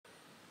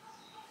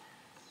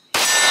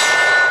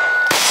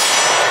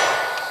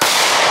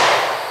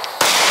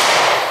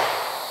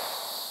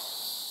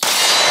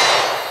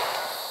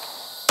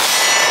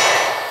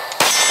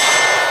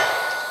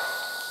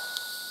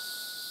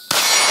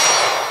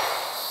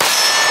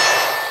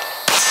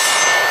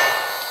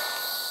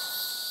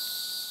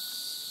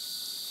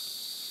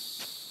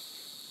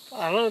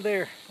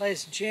there,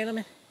 ladies and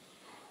gentlemen,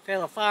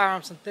 fellow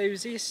firearms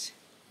enthusiasts,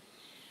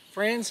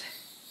 friends.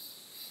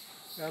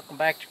 Welcome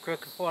back to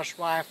Crooked Horse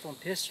Rifle and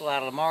Pistol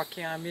out of Lamar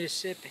County,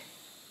 Mississippi.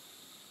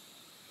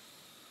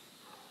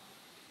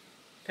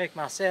 Picked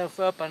myself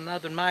up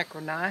another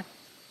micro 9.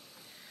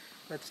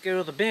 Let's go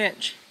to the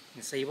bench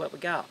and see what we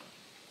got.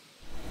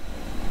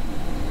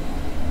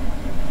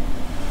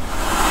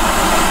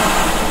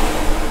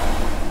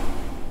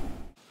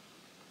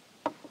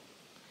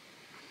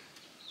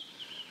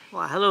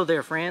 Well, hello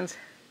there, friends,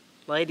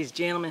 ladies,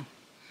 gentlemen,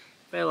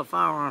 fellow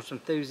firearms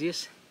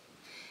enthusiasts.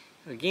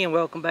 Again,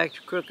 welcome back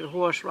to Crooked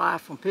Horse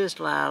Rifle and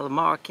Pistol out of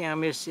Lamar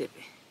County,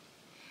 Mississippi.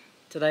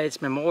 Today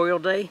it's Memorial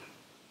Day.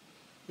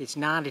 It's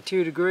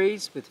 92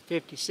 degrees with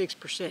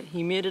 56%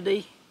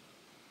 humidity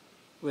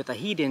with a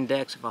heat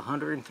index of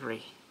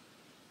 103.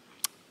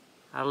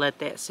 I'll let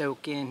that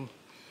soak in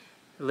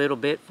a little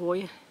bit for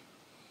you.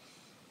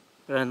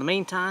 But in the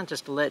meantime,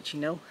 just to let you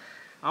know,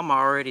 I'm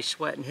already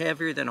sweating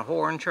heavier than a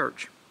whore in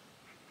church.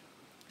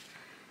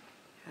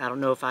 I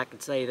don't know if I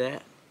could say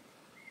that.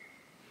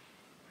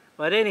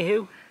 But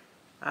anywho,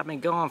 I've been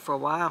gone for a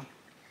while.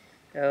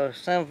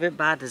 Some of it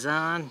by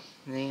design,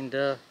 and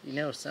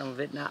some of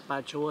it not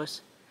by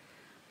choice.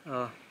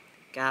 Had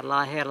a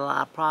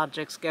lot of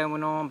projects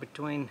going on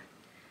between,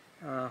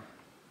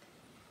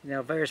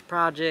 various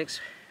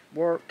projects,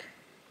 work,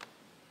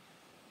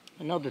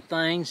 and other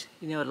things.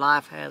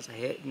 Life has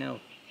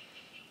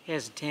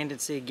a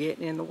tendency of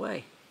getting in the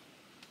way.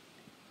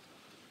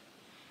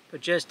 But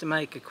just to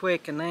make a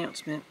quick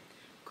announcement,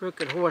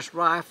 Crooked Horse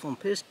Rifle and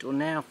Pistol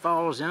now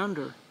falls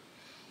under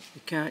a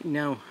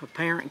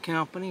parent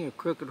company, a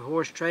Crooked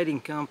Horse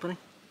Trading Company.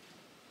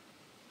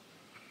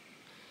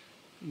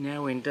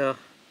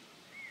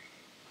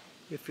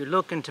 If you're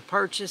looking to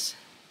purchase,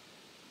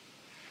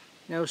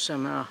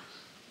 some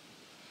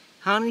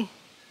honey,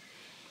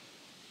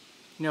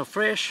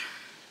 fresh,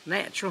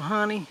 natural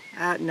honey,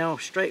 out,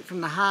 straight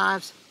from the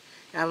hives,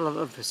 out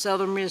of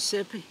southern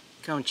Mississippi,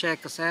 come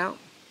check us out.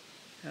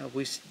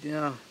 We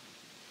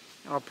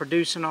are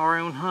producing our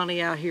own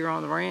honey out here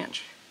on the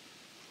ranch.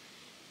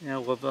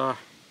 With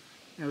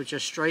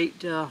just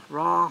straight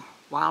raw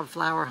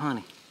wildflower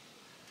honey.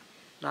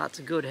 Lots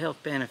of good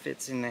health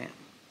benefits in that.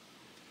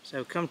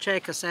 So come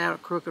check us out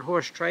at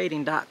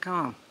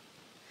crookedhorsetrading.com.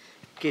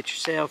 Get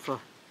yourself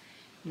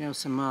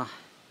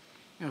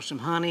some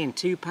honey in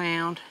 2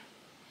 pound,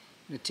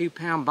 in a 2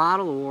 pound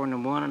bottle, or in a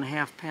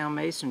 1.5 pound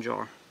mason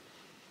jar.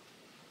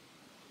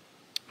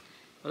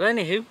 But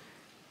anywho,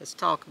 let's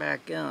talk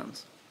about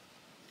guns.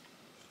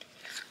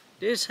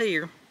 This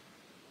here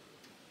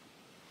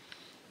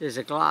is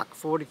a Glock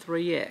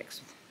 43X.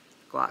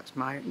 Glock's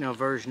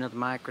version of the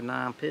micro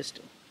 9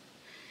 pistol.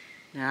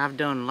 Now I've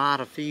done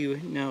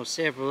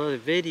several other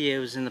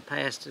videos in the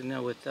past,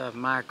 with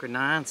micro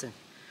 9s, and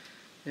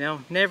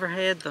never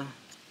had the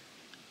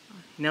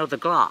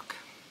Glock.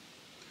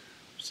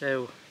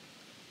 So,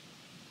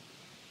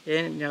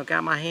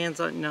 got my hands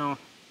on,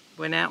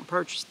 went out and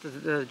purchased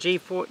the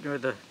G4 or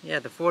the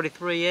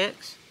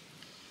 43X,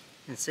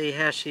 and see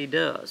how she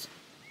does.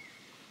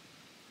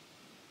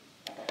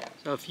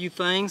 So a few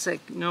things that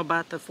you know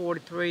about the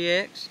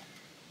 43X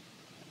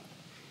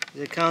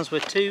is it comes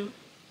with 2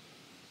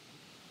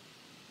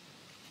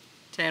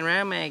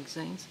 10-round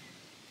magazines.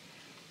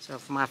 So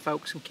for my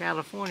folks in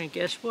California,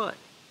 guess what?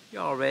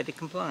 You're already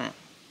compliant.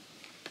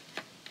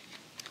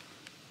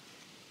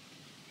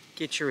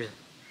 Get your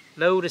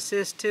load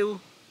assist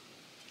tool,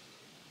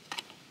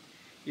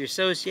 your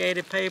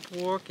associated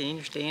paperwork, and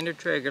your standard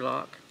trigger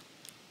lock.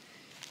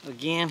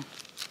 Again,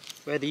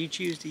 whether you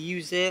choose to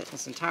use that,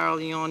 it's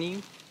entirely on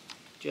you.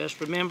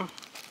 Just remember,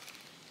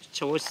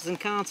 choices and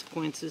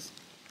consequences.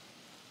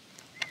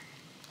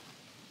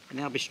 And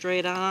I'll be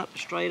straight up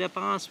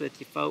honest with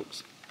you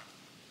folks.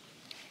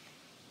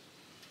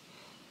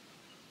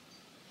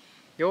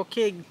 Your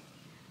kid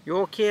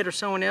or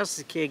someone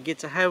else's kid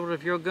gets a hold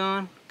of your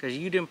gun because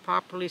you didn't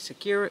properly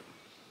secure it,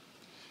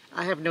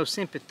 I have no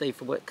sympathy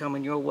for what's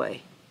coming your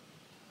way.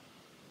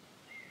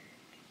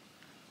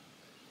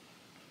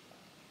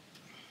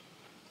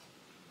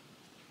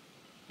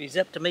 If it's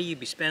up to me,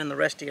 you'd be spending the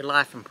rest of your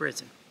life in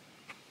prison.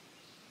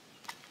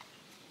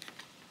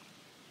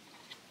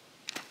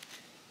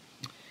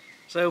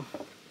 So,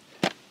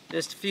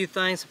 just a few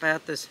things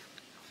about this.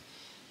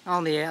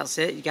 On the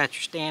outset, you got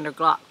your standard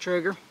Glock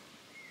trigger.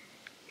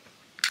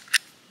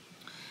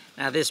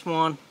 Now this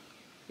one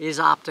is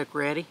optic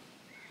ready.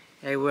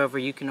 However,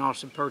 you can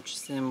also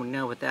purchase them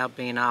without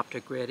being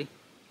optic ready.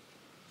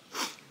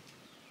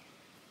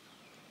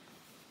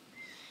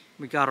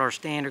 We got our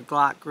standard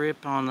Glock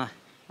grip on the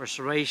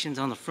serrations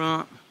on the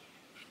front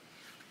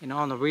and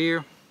on the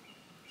rear.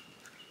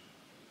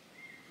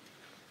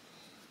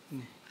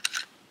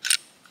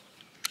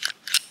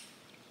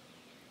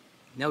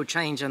 No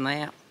change on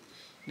that,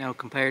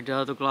 compared to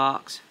other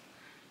Glocks.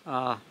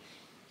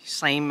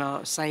 Same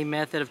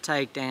method of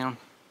takedown,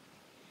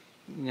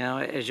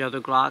 as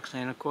other Glocks,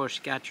 and of course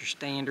you got your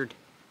standard,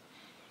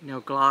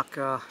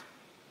 Glock,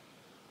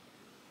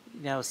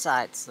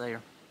 sights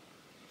there.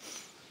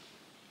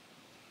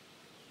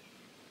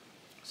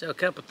 So a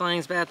couple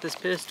things about this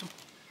pistol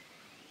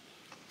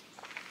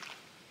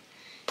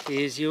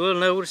is you will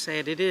notice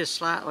that it is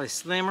slightly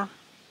slimmer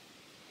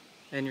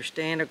than your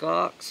standard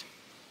Glocks.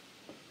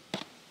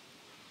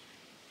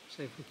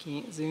 See if we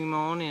can't zoom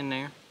on in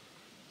there.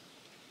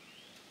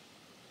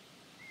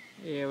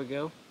 There we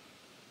go.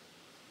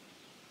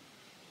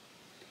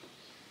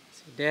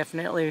 So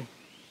definitely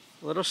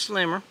a little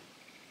slimmer.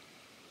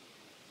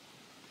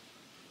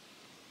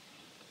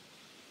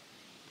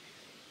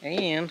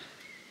 And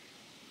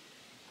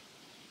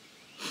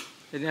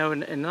you know,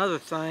 another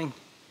thing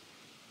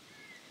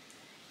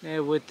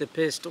now with the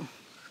pistol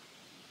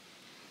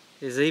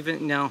is even,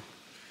 you know,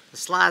 the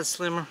slide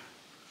slimmer,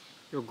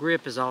 your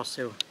grip is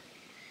also,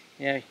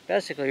 yeah,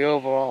 basically your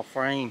overall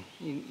frame,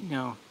 you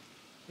know,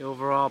 the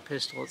overall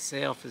pistol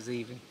itself is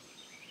even,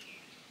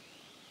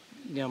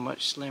 you know,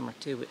 much slimmer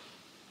to it.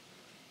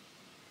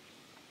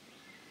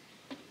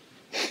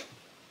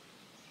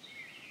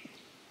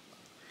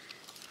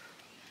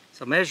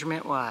 So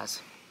measurement wise,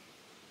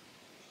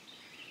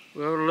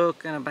 we're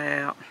looking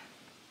about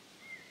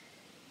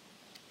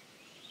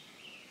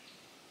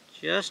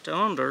just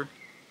under,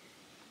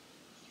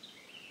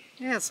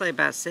 yeah, I'd say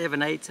about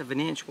 7/8 of an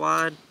inch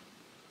wide.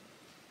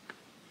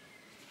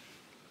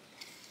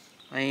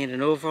 And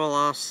an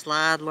overall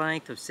slide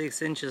length of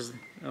 6 inches,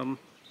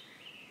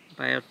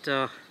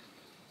 about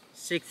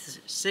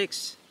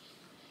six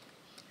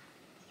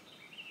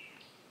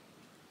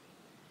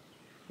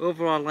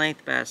overall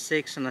length about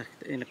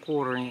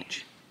 6¼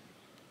 inch,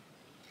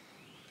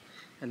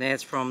 and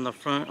that's from the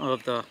front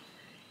of the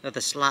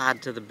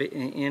slide to the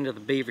end of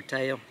the beaver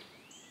tail.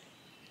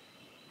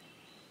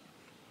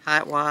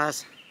 Height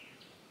wise,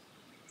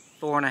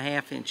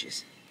 4½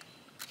 inches.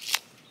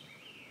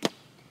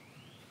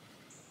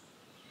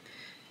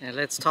 Now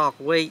let's talk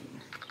weight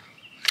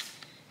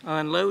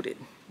unloaded.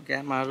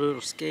 Got my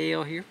little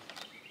scale here.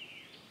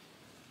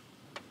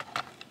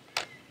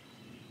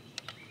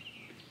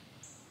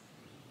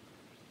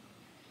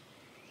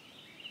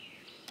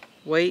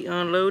 Weight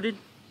unloaded,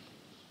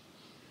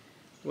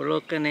 we're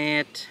looking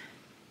at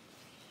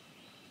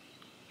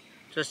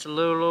just a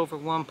little over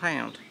 1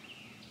 pound.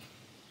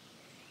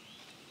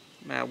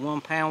 About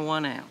 1 pound,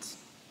 1 ounce.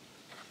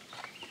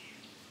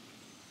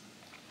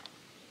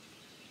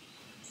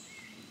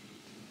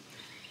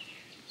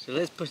 So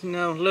let's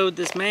load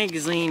this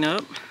magazine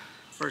up.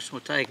 First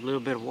we'll take a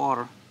little bit of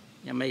water.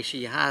 Now make sure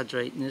you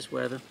hydrate in this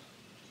weather.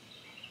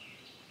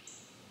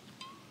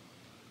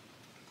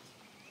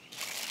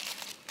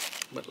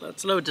 But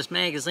let's load this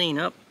magazine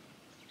up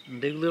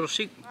and do a little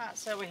shooting. Alright,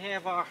 so we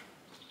have our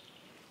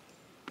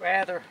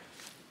rather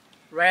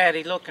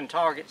ratty looking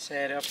target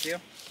set up here.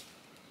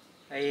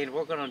 And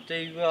we're going to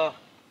do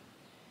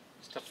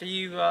just a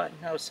few,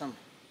 some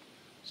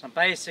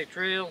basic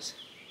drills.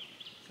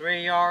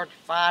 3 yard,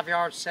 5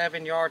 yards,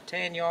 7 yard,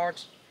 10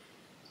 yards.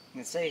 You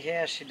can see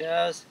how she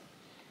does.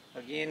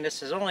 Again,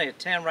 this is only a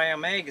 10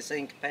 round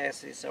magazine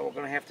capacity, so we're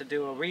going to have to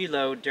do a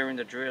reload during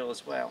the drill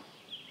as well.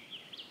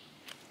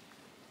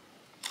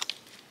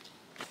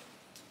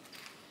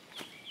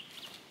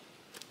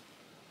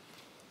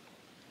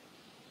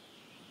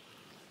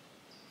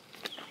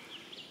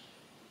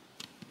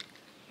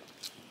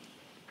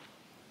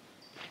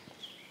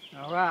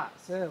 Alright,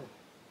 so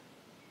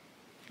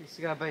this is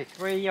going to be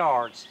 3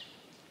 yards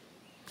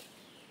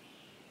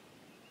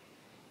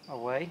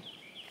away.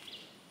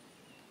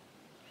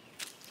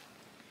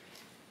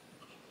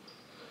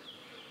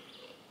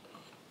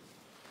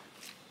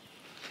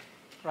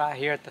 Right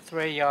here at the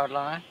 3 yard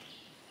line.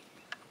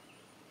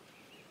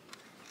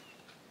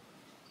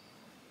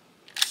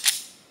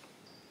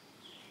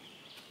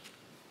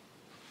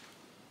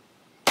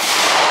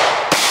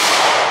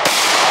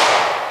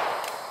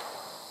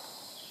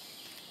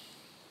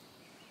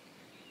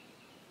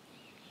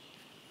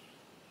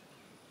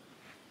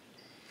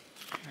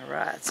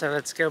 Alright, so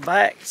let's go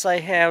back, see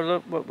how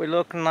what we're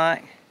looking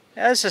like.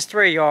 Now, this is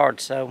 3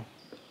 yards, so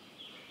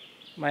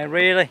I mean,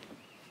 really,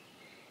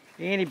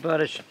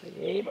 anybody should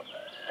be able,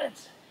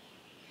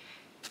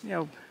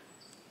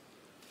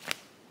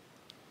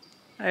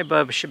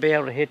 everybody should be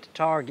able to hit the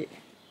target.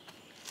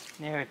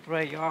 Nearly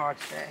 3 yards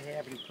without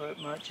having to put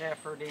much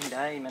effort into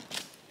aiming.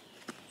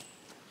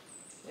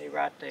 See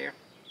right there.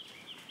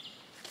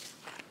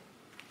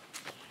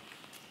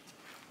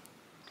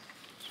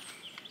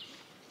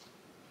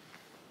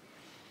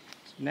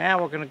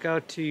 Now we're going to go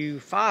to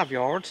 5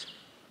 yards.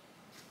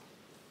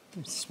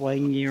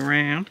 Swing you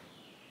around.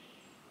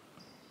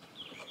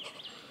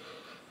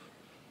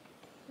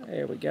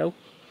 There we go.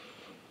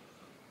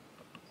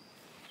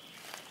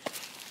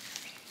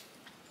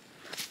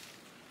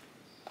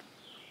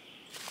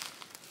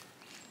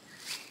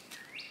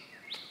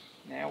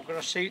 Now we're going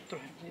to shoot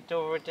it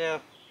over to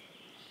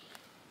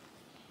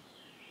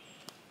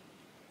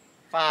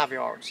 5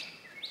 yards.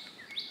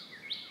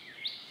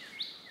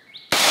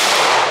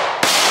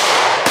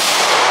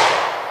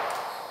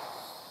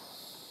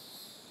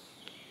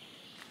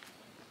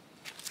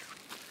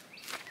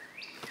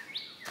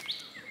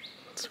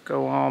 Let's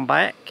go on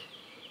back.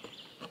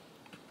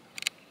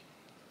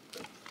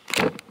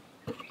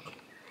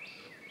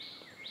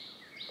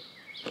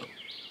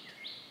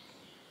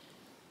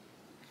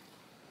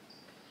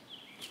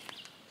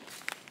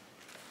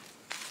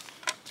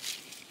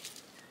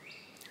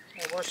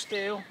 we're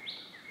still,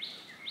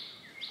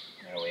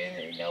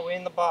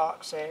 in the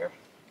box there.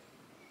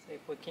 See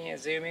if we can't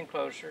zoom in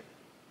closer.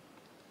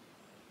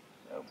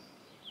 So,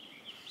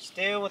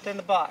 still within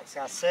the box.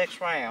 Got 6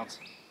 rounds.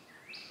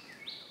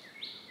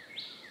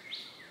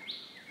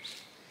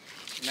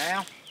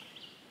 Now,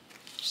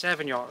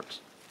 7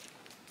 yards.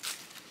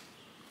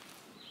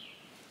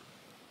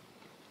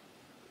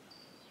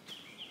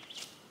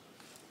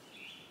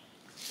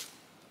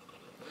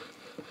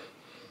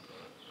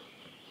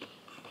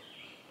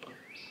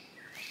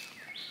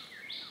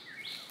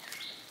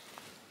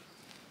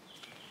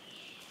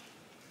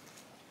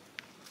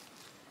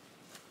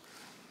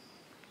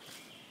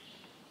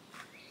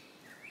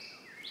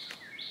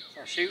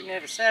 So shooting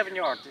at a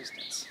 7-yard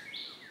distance.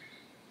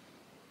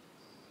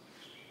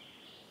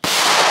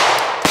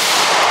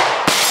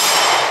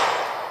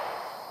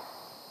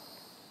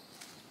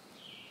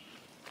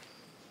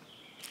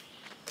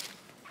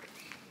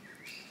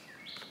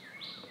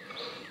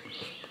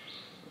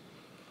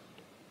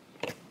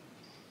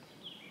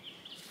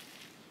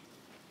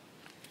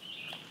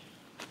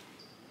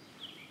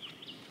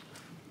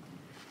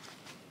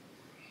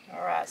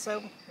 Alright,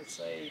 so let's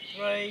say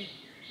 3,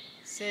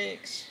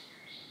 6,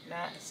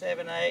 9,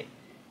 7, 8.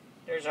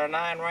 There's our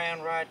 9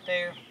 round right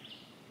there.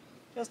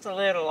 Just a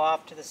little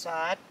off to the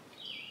side.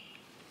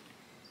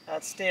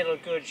 That's still a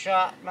good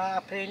shot in my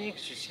opinion,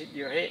 because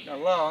you're hitting a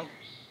lung.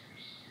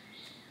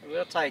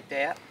 We'll take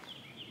that.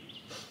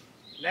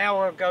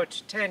 Now we'll go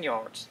to 10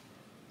 yards.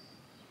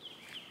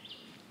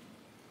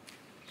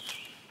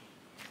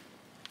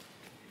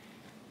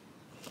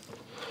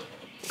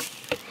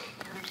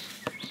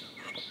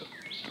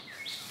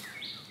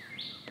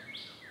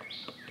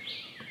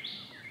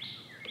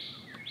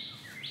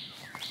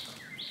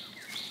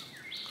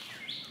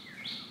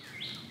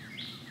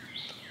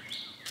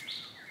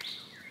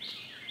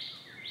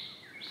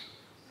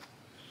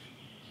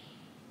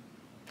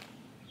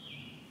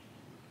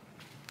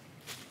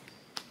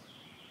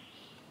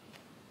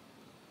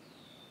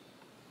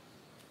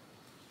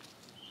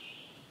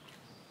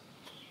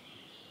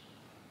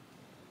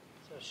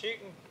 So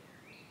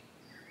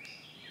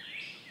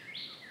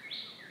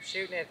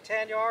shooting at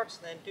 10 yards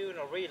and then doing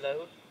a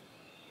reload.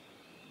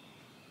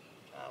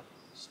 I'll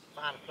just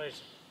find a place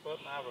to put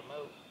my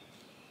remote.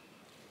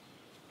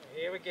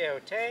 Here we go,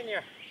 10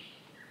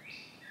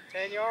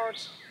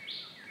 yards.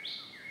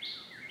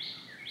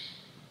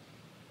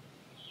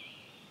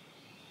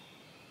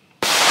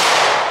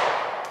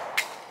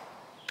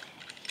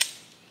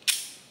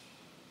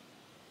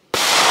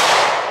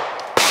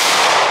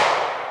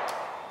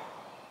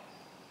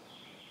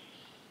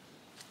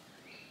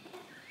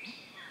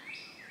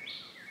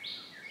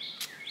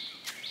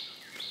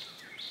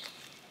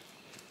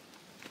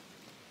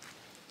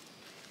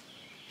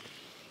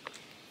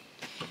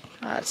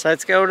 Alright, so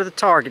let's go to the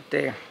target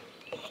there.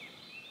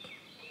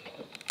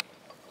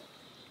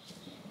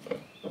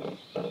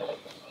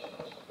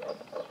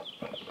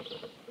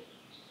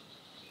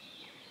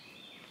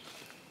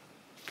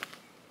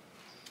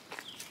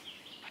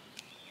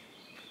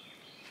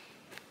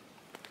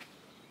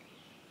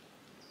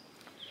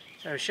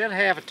 So we should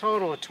have a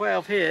total of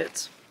 12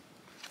 hits.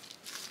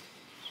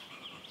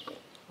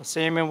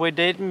 Assuming we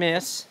didn't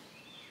miss.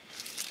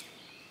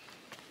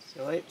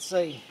 So let's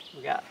see.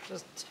 We got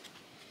just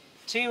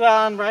 2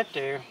 on right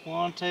there.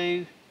 1,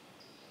 2,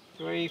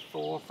 3,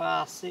 4,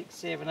 5, 6,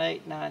 7,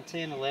 8, 9,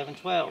 10, 11,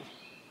 12.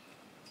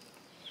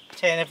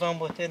 10 of them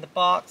within the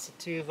box,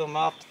 2 of them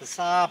off to the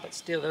side, but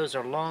still those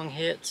are long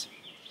hits.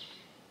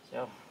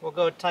 So we'll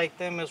go take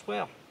them as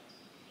well.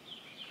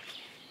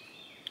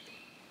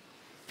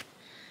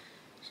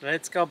 So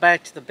let's go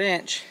back to the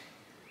bench.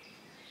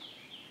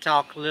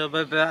 Talk a little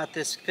bit about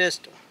this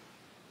pistol.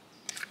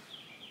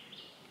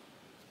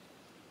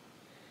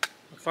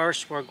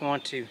 First we're going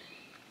to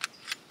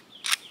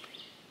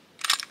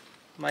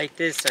make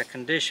this a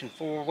condition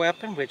 4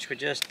 weapon, which we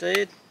just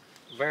did.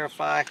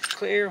 Verify it's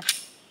clear, and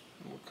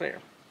we're clear.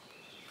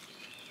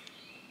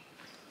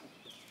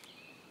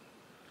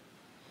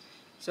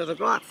 So the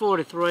Glock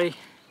 43,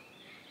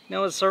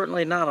 no, it's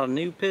certainly not a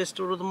new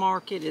pistol to the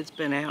market. It's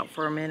been out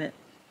for a minute.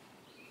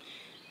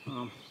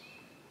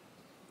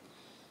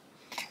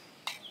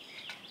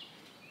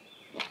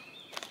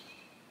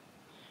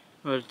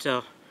 But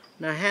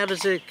now, how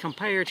does it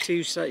compare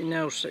to, say,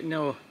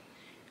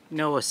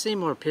 a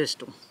similar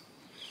pistol?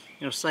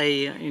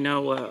 Say, a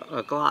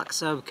Glock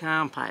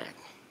subcompact.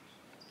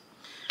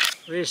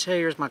 This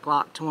here is my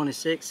Glock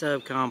 26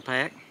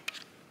 subcompact.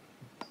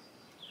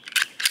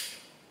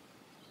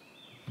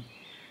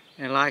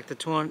 And like the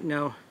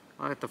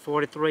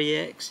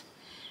 43X,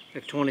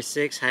 the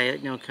 26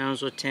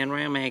 comes with a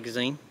 10-round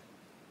magazine.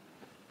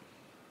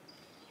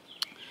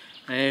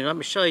 And let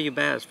me show you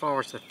about as far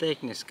as the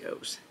thickness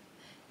goes,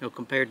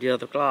 compared to the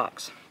other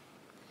Glocks.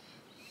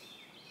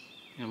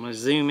 I'm going to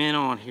zoom in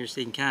on here so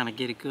you can kind of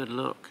get a good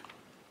look.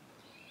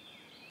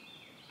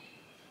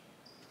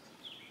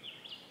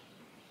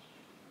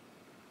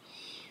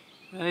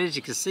 Well, as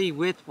you can see,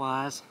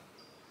 width-wise,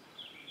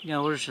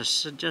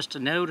 there's just a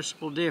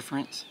noticeable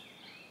difference.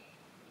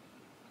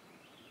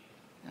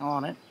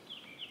 on it.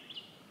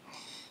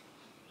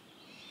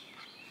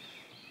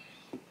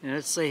 And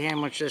let's see how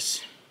much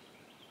this,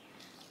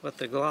 what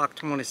the Glock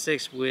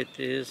 46 width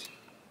is.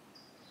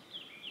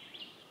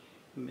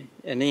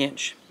 An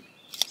inch.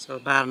 So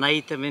about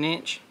 1/8 of an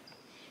inch.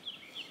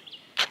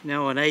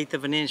 No, 1/8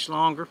 of an inch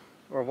longer,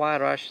 or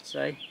wider I should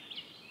say.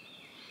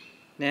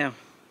 Now,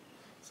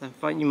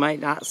 something you might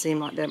not seem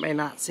like, that may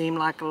not seem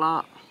like a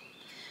lot,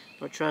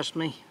 but trust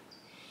me,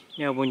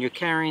 you know, when you're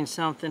carrying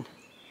something,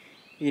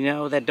 you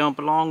know, that don't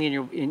belong in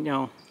your, you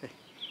know,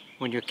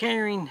 when you're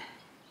carrying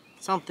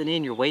something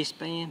in your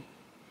waistband,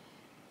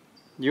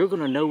 you're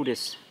gonna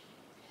notice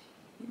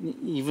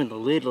even the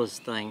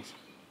littlest things.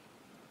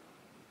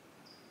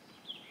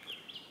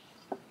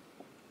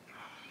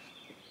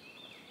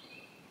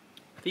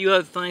 A few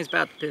other things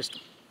about the pistol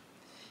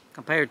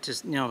compared to,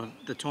 you know,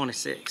 the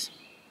 26.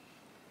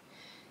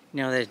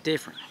 You know, that's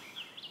different.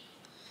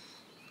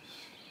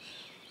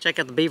 Check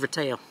out the beaver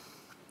tail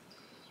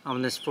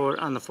on this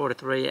on the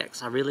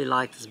 43X. I really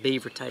like this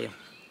beaver tail.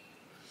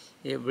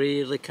 It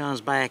really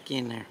comes back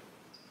in there.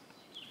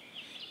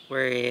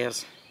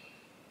 Whereas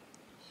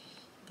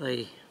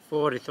the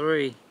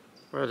 43,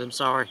 or I'm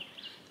sorry,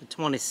 the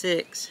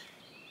 26,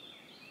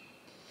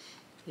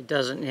 it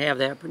doesn't have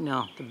that.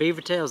 No, the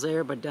beaver tail's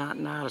there, but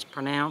not as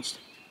pronounced.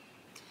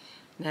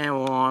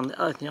 Now on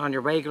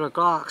your regular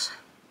Glocks,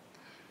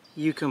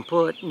 you can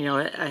put, you know,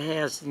 it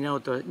has, you know,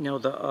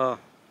 the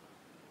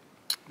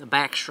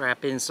back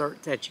strap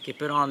insert that you can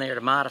put on there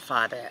to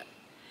modify that.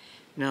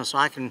 You know, so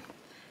I can,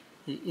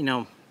 you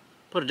know,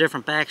 put a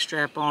different back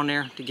strap on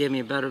there to give me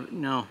a better, you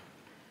know,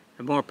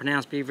 a more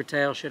pronounced beaver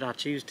tail should I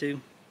choose to.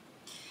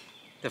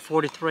 The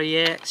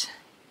 43X,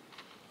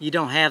 you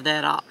don't have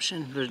that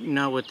option, you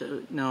know, with the,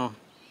 you know,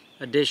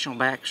 additional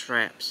back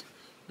straps.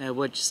 Now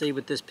what you see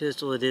with this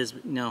pistol, it is,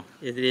 you know,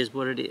 it is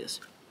what it is.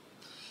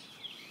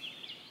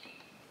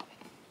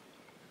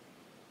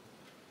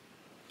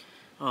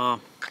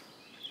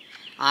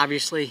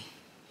 Obviously,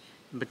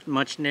 but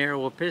much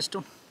narrower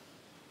pistol.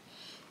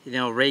 You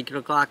know,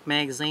 regular Glock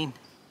magazine,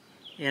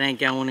 it ain't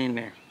going in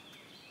there.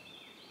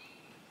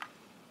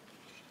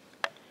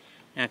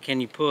 Now, can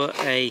you put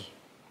a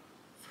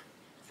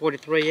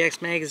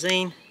 43X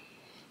magazine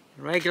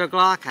in a regular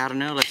Glock? I don't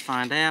know. Let's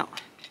find out.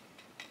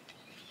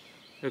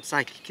 Looks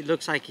like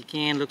you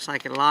can. Looks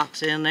like it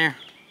locks in there.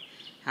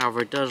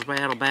 However, it does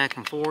rattle back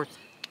and forth.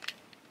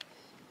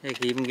 You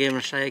can even give it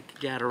a shake.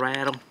 You got a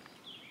rattle.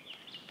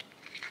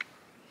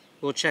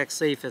 We'll check,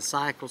 see if it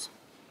cycles.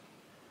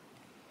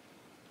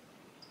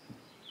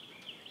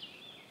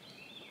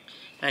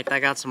 In fact, I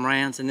got some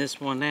rounds in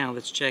this one now.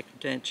 Let's check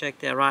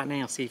that right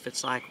now, see if it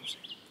cycles.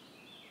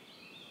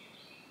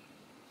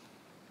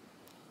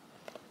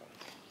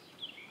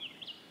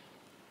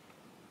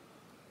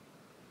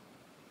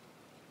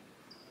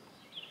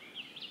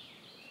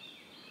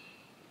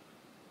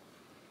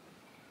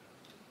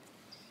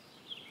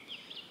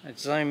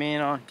 Let's zoom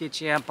in on, get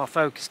you up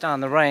focused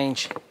on the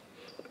range.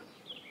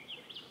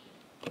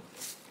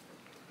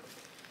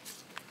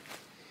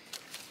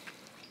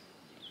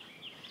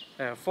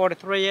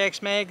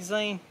 43X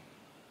magazine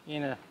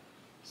in a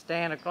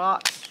standard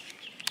Glock.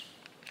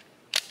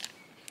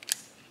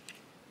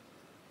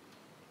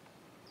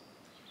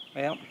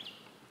 Well,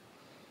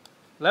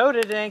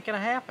 loaded, it ain't gonna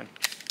happen.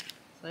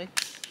 See?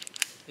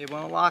 It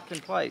won't lock in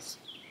place.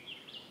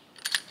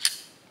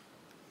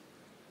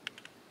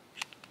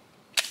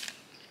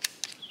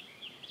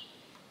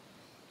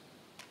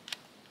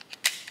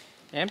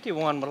 Empty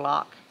one will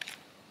lock.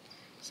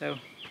 So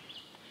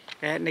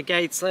that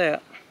negates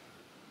that.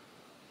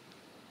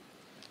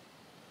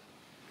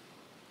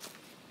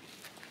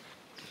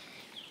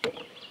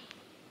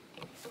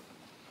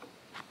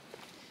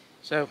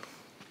 So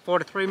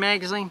 43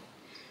 magazine,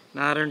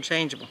 not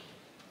interchangeable.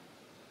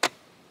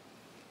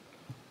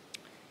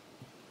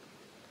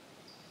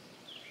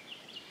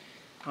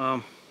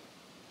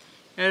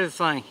 Another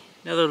thing,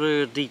 another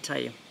little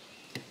detail.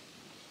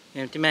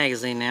 Empty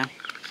magazine now.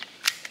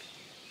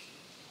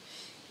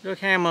 Look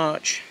how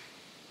much,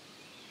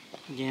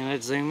 again,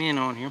 let's zoom in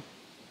on here.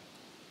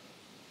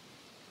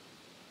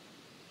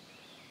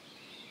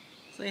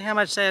 See how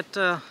much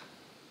that,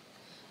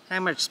 how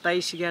much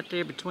space you got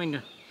there between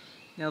the,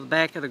 you know, the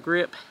back of the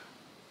grip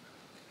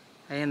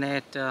and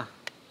that,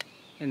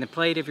 and the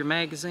plate of your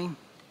magazine.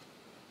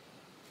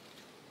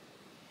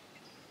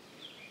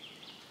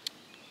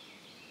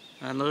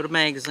 Unload a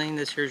magazine.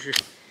 This here's your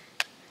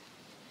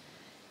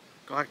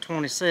Glock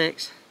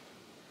 26.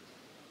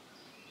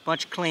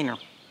 Much cleaner.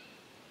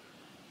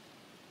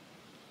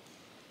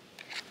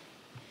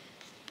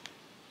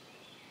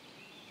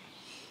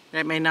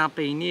 That may not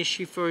be an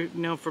issue for, you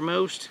know, for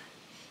most.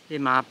 It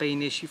might be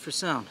an issue for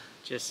some.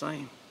 Just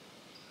saying.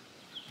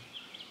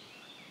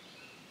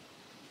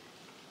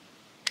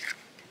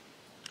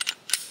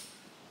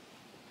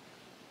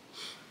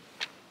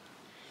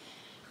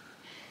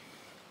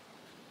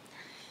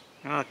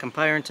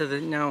 Comparing to the,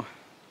 you know,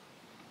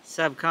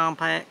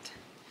 subcompact,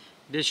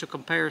 additional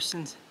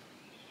comparisons.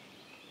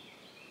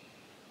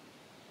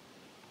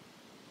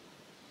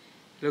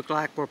 Look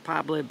like we're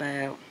probably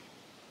about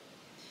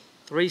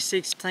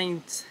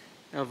 3/16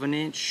 of an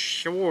inch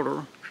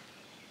shorter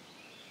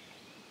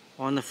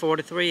on the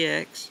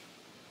 43X,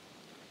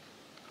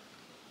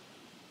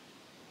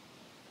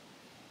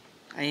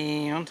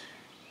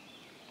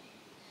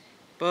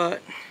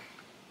 but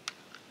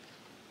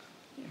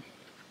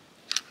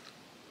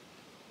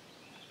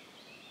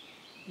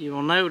you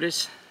will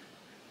notice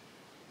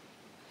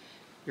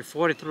your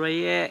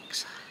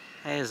 43X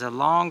has a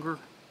longer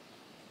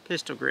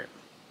pistol grip.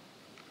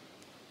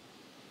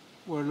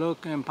 We're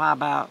looking probably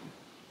about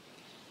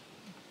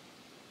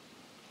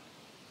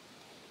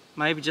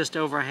maybe just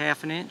over a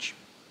half an inch.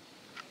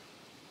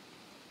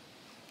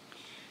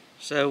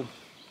 So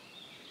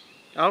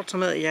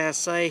ultimately, I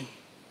say,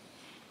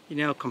 you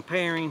know,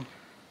 comparing,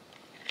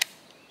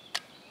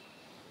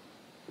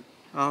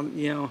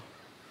 you know,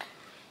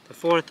 the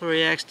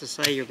 43X to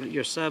say your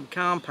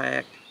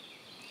subcompact,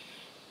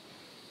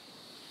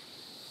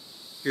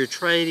 you're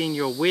trading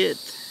your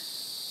width.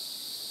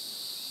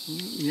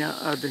 You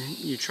know,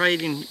 you're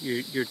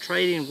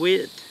trading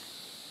width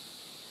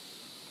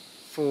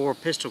for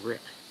pistol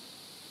grip.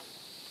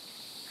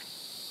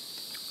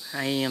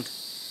 And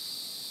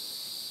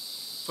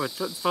for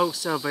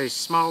folks of a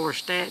smaller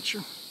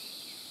stature,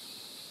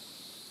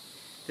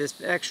 this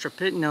extra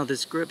pit, you know,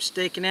 this grip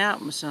sticking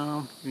out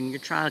some when you're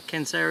trying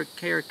to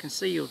carry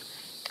concealed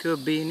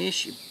could be an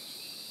issue.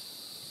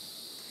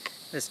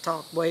 Let's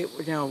talk weight,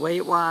 you know,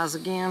 weight-wise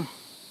again.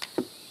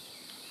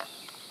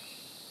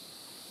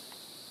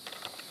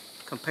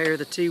 Compare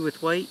the two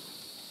with weight.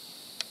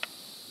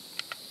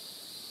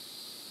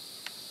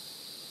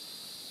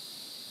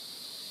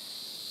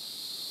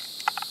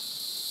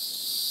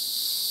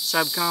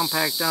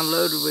 Subcompact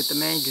unloaded with the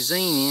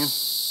magazine in,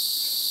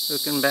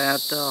 looking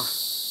about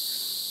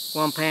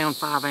 1 pound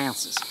 5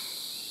 ounces.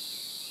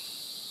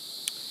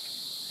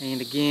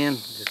 And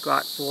again, the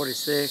Glock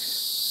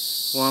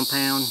 46, 1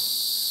 pound,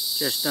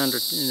 just under,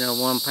 you know,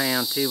 1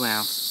 pound 2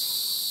 ounces.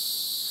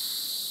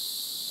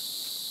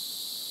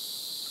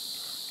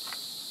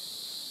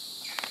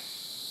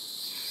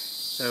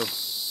 So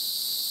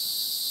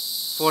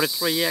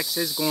 43X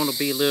is going to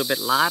be a little bit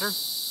lighter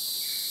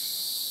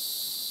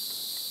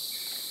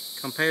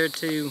compared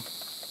to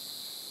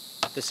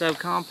the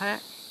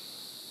subcompact.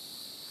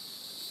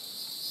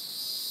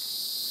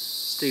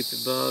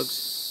 Stupid bugs.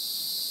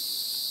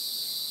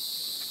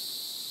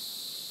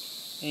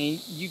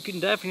 And you can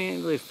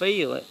definitely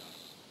feel it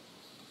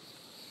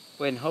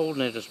when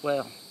holding it as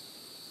well.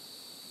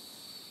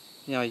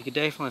 You know, you can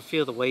definitely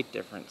feel the weight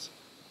difference.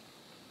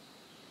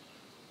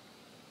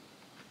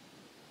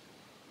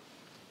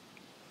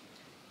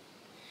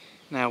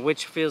 Now,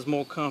 which feels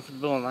more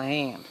comfortable in the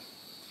hand?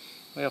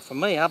 Well, for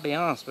me, I'll be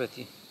honest with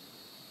you,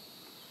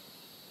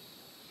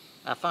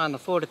 I find the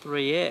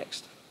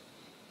 43X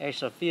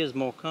actually feels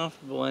more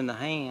comfortable in the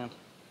hand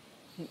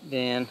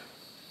than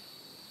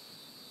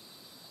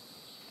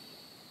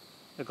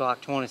the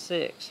Glock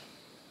 26.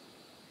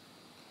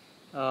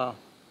 I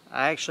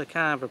actually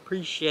kind of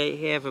appreciate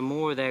having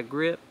more of that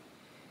grip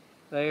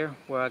there,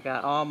 where I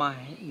got all my,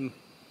 you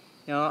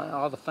know,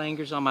 all the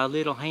fingers on my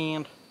little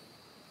hand,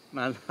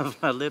 my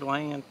little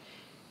hand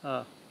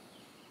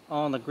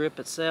on the grip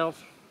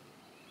itself.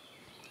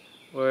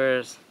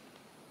 Whereas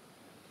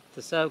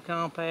the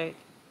subcompact,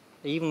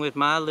 even with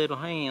my little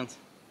hands,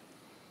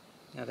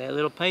 now that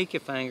little pinky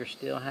finger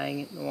still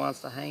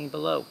wants to hang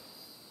below.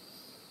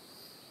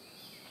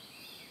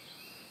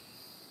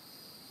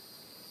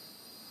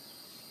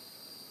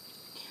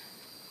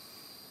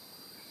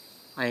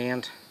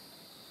 And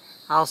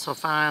I also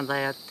find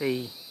that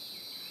the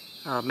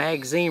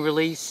magazine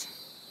release,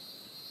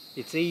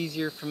 it's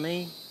easier for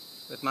me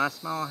with my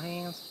small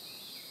hands,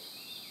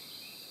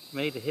 for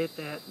me to hit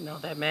that, you know,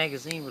 that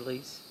magazine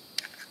release.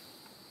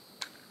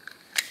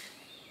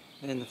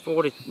 And then the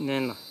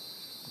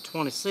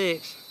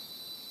 26,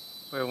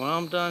 where when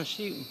I'm done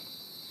shooting,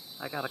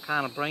 I gotta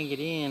kind of bring it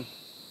in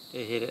to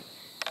hit it.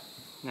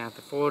 Now at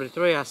the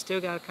 43, I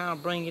still gotta kind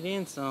of bring it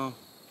in some,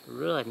 but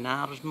really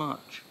not as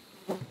much.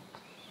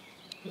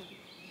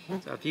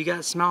 So if you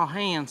got small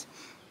hands,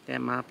 that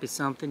might be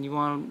something you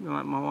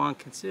might want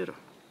to consider.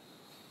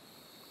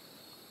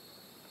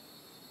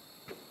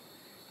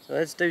 So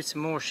let's do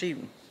some more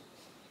shooting.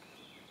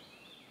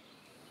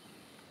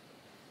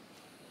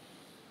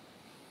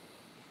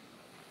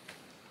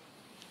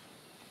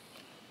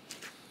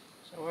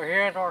 So we're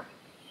here at our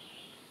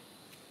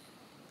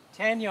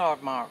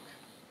 10-yard mark.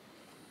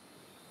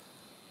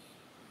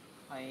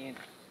 And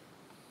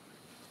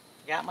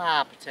got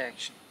my eye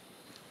protection.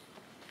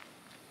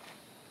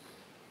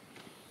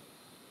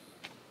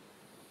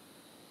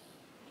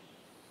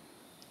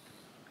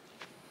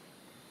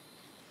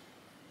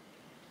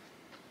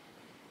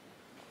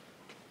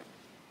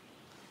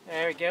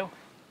 There we go.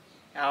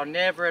 I'll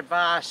never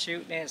advise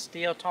shooting at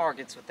steel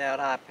targets without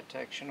eye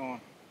protection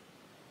on.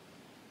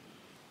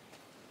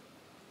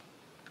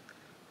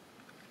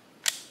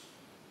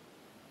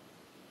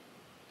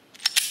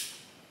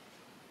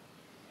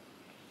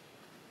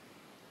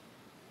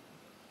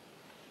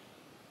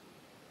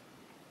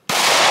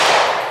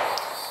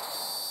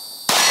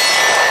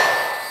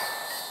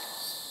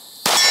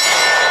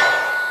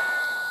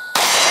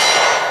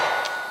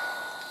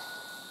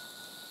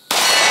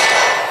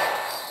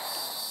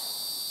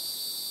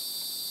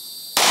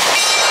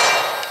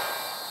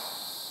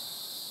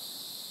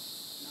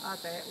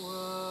 About that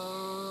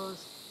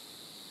was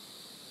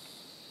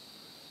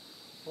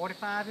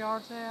 45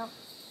 yards out.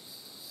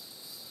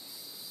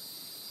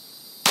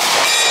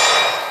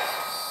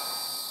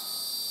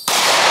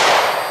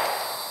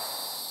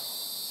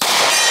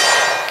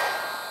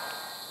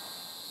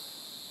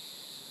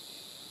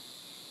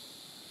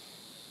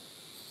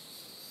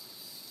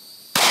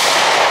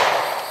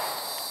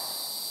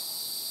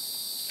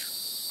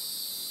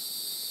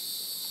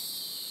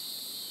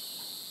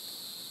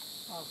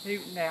 I was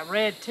shooting that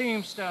red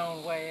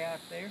tombstone way out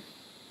there.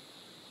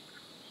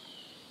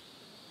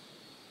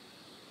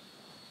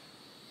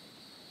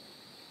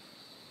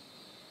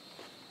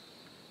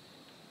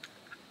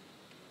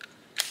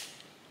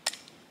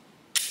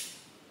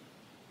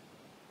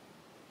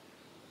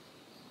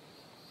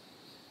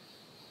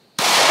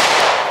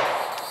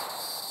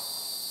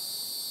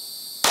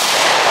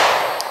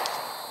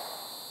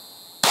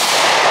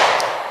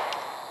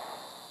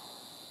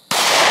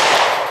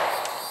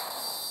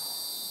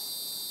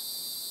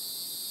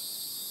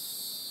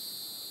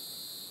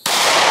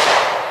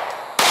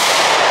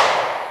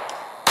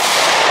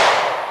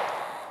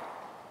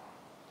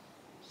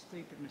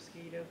 Stupid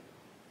mosquito.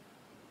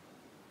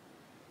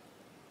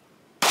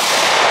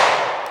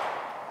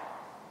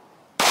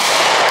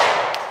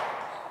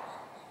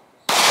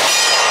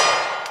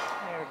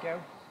 There we go.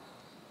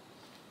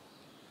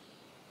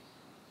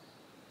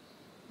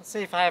 Let's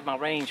see if I have my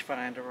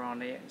rangefinder on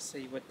there and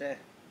see what the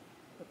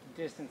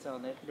distance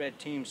on that red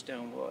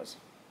tombstone was.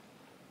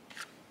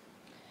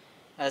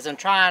 As I'm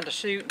trying to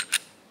shoot,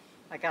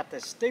 I got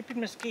this stupid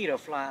mosquito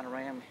flying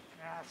around me.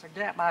 Alright, so I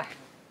got my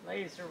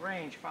laser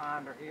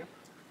rangefinder here.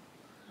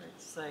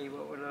 Let's see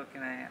what we're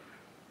looking at.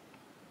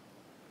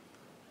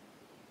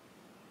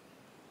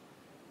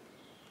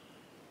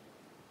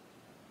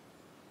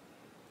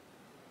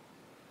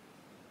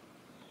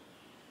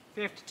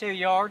 "52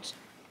 yards.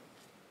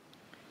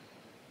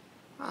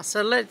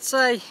 So let's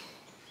say,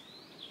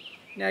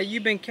 now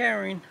you've been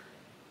carrying,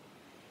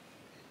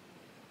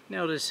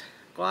 this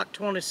Glock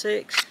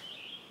 46,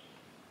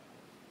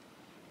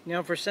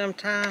 for some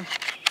time,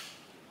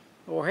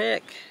 or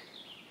heck,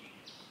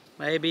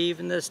 maybe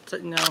even this,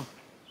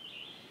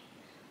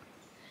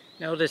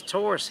 this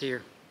Taurus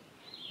here,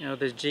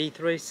 this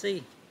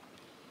G3C.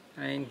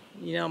 I mean,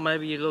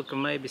 maybe you're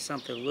looking maybe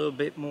something a little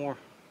bit more,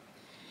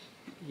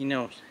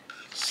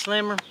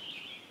 slimmer.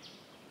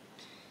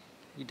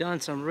 You done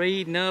some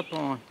reading up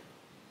on,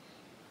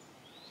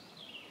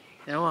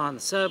 on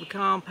the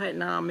subcompact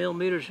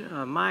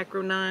 9mm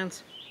micro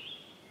 9s.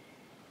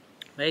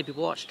 Maybe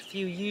watched a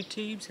few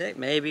YouTubes. Heck,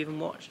 maybe even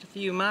watched a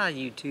few of my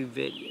YouTube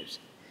videos.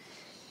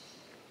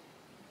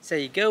 So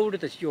you go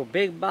to your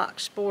big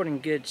box sporting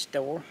goods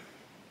store,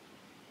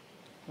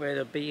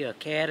 whether it be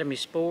Academy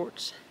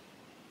Sports,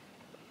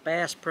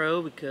 Bass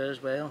Pro,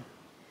 because, well,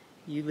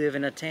 you live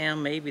in a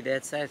town, maybe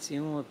that's the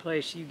only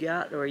place you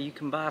got where you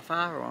can buy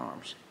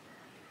firearms.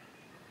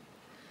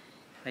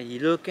 And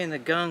you look in the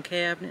gun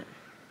cabinet,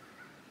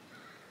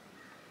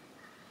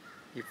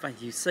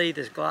 you see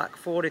this Glock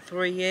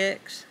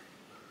 43X,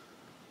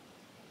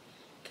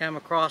 come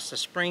across the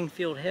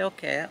Springfield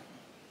Hellcat,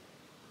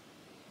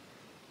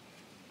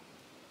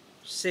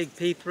 SIG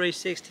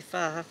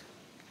P365.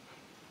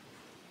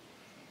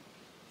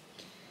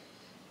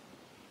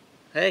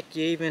 Heck,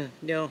 you even,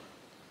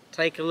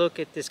 take a look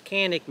at this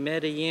Canik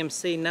Meta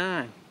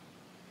MC9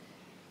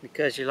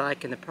 because you're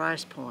liking the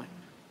price point.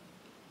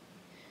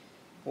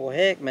 Or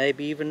heck,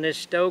 maybe even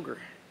this Stoeger,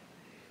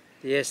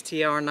 the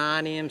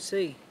STR9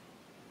 MC,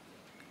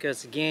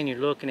 because again, you're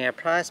looking at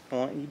price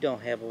point. You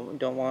don't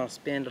want to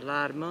spend a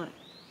lot of money.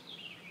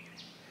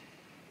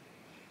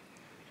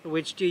 So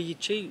which do you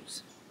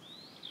choose?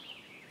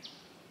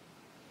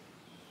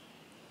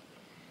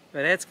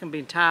 But that's going to be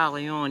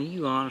entirely on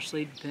you,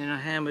 honestly, depending on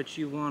how much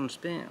you want to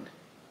spend.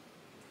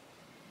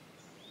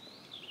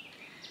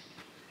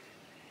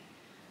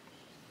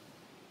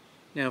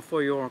 Now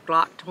for your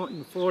Glock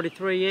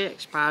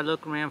 43X, probably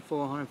looking around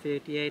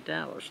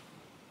 $458.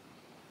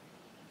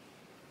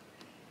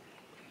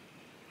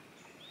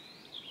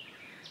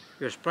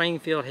 Your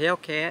Springfield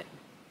Hellcat,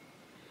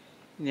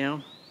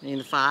 in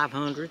the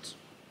 500s.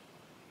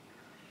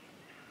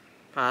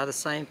 Probably the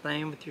same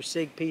thing with your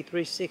SIG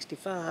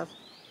P365.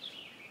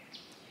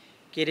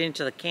 Get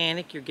into the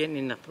Canik, you're getting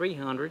in the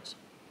 300s.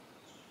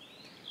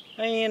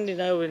 And,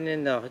 and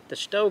then the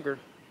Stoeger,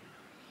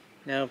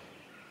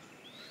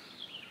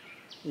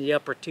 the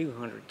upper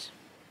 200s.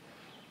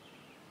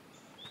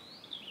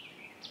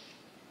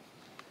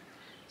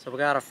 So we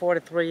got a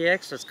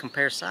 43X. Let's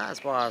compare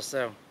size-wise,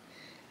 though.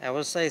 I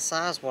would say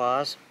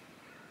size-wise,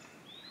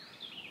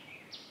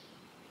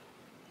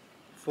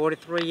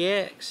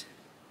 43X.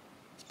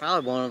 It's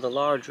probably one of the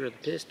larger of the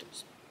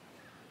pistols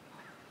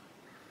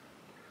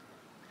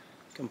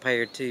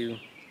compared to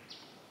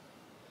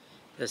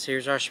this.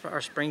 Here's our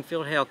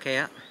Springfield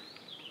Hellcat.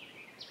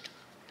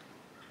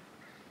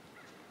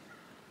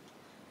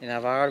 And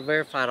I've already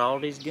verified all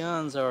these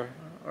guns are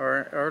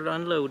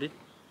unloaded.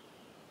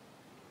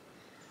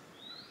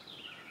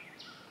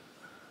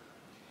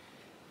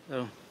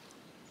 So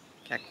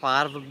Got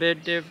quite of a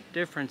bit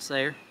difference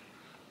there.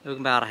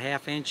 Looking about a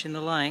 1/2 inch in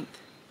the length.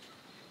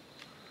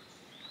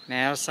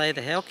 Now I would say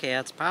the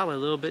Hellcat's probably a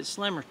little bit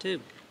slimmer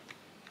too.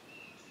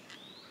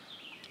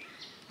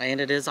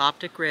 And it is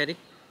optic ready.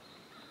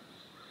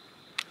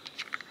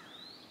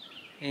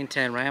 And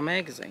 10-round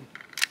magazine.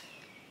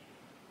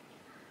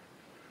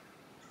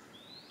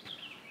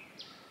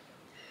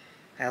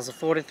 How's the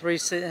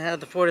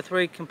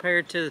 43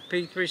 compared to the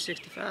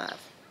P365?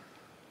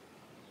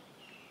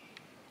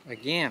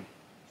 Again,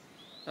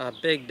 a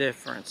big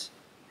difference.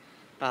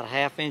 About a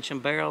 1/2 inch in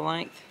barrel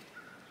length.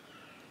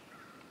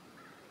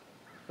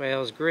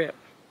 Well as grip.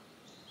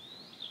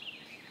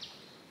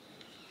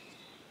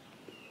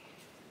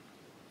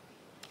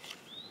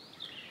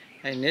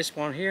 And this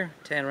one here,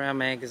 10-round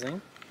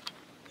magazine.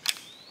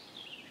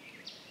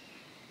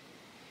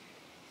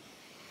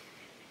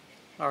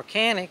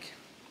 Organic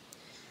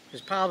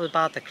is probably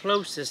about the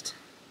closest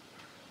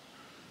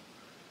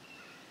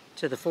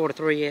to the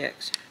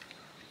 43X.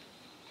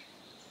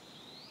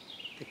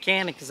 The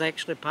Canic is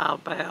actually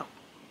probably about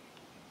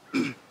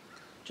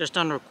just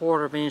under a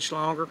 1/4 inch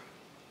longer,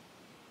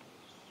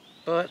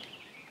 but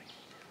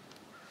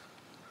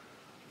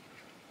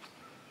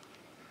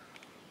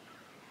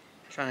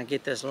trying to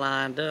get this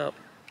lined up.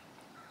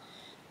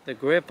 The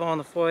grip on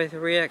the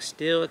 43X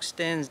still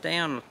extends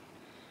down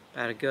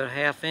about a good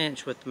 1/2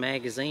 inch with the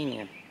magazine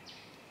in.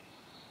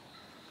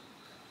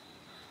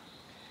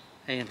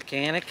 And the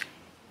Canic,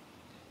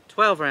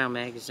 12-round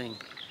magazine.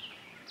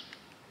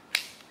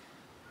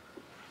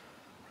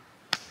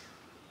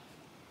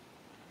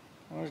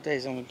 One of these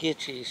days I'm gonna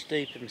get you, you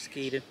stupid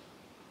mosquito.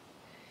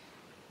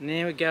 And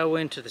then we go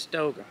into the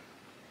Stoker.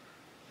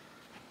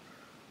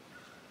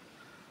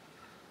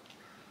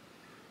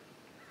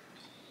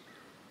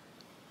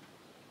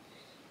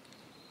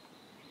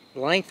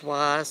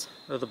 Lengthwise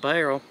of the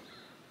barrel,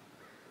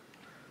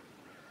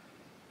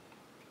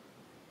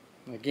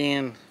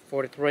 again,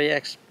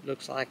 43X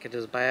looks like it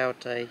is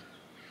about a,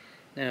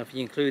 now if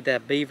you include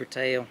that beaver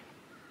tail,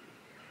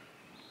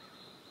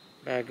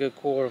 about a good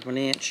 1/4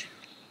 inch.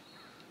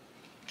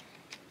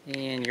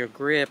 And your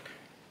grip,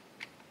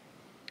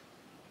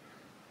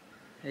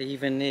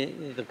 even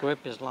the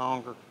grip is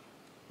longer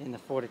than the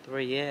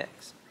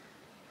 43X.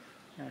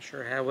 Not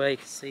sure how well you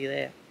can see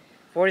that.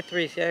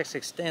 43X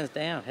extends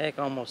down, heck,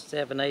 almost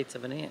 7/8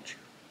 of an inch.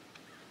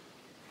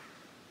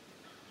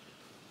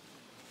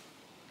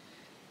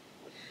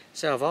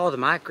 So of all the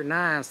micro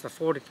 9s, the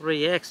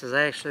 43X is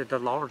actually the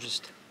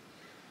largest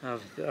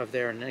of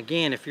there. And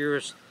again, if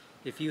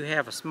you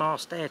have a small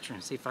stature,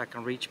 and see if I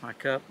can reach my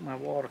cup, my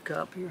water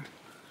cup here.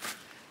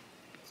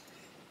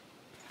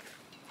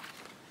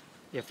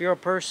 If you're a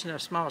person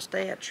of small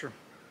stature,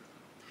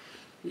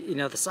 you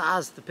know, the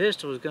size of the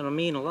pistol is going to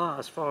mean a lot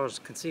as far as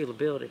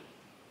concealability.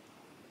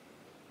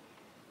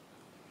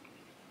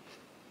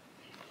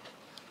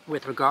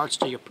 With regards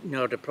to your, you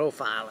know, the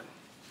profiling.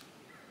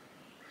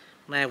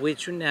 Now,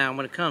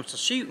 when it comes to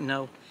shooting,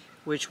 though,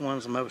 which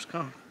one's the most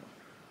comfortable?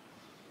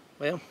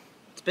 Well,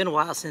 it's been a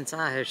while since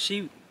I have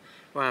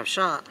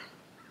shot,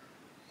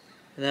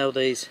 you know,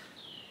 these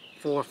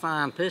 4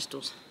 fine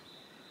pistols.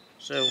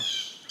 So,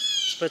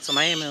 let's put some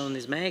ammo in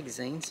these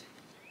magazines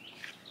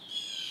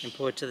and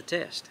put it to the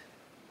test.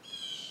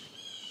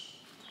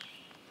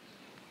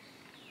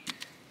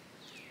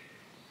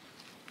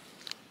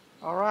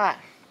 All right.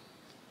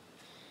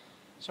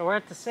 So we're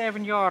at the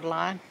 7-yard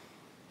line,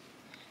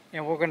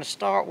 and we're going to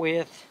start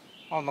with,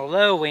 on the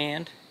low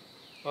end,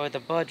 or the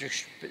budget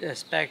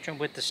spectrum,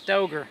 with the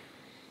Stoker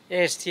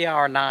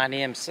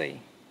STR-9MC.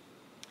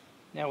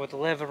 Now with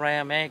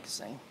 11-round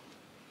magazine.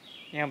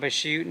 Now I'll be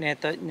shooting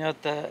at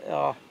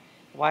the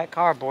white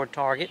cardboard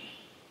target.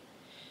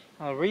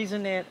 The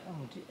reason that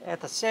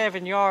at the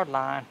 7-yard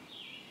line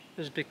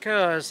is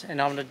because, and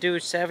I'm going to do a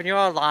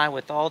 7-yard line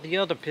with all the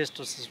other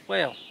pistols as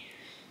well.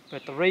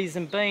 But the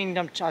reason being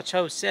I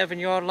chose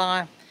 7-yard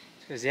line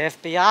is because the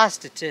FBI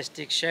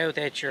statistics show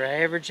that your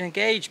average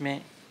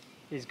engagement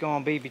is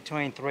going to be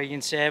between 3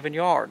 and 7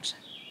 yards.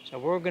 So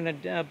we're going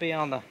to be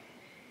on the, you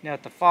know,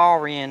 at the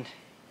far end,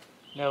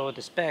 you know, of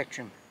the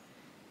spectrum,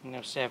 you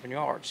know, 7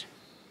 yards.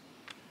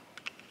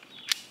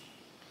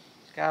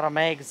 Got our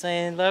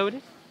magazine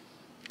loaded.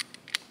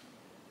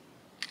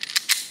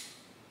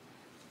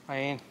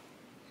 And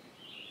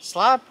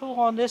slide pull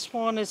on this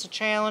one is a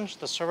challenge.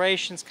 The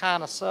serrations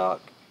kind of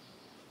suck.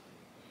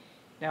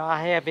 Now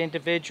I have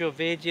individual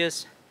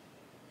videos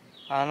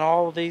on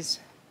all these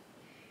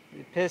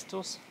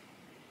pistols,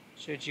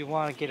 should you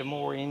want to get a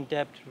more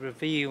in-depth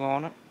review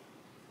on it.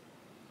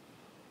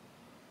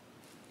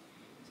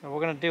 So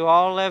we're going to do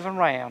all 11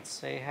 rounds,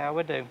 see how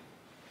we do.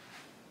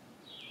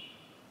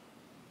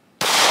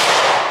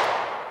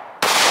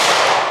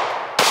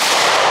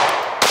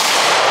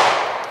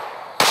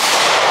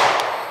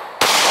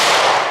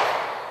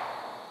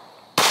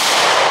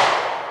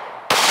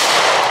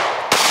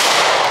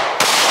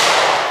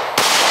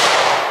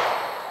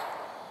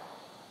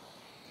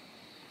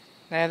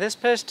 Now this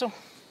pistol,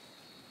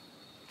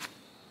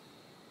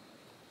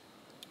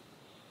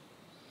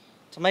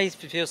 to me, it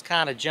feels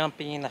kind of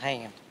jumpy in the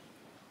hand.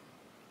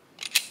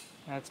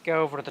 Let's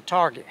go over to the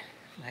target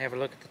and have a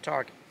look at the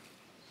target.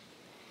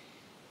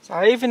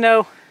 So even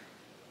though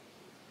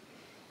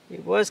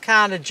it was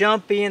kind of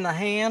jumpy in the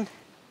hand,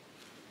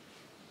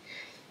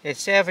 at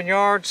 7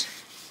 yards,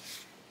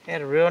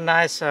 had a real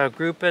nice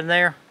group in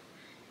there,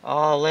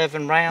 all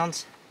 11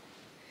 rounds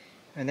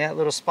in that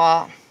little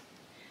spot.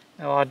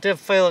 Now, I did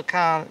feel it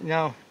kind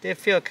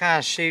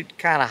of, shoot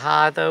kind of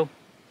high though.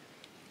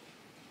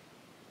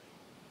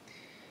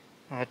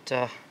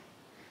 But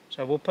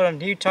so we'll put a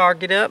new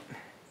target up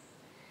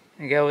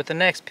and go with the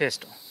next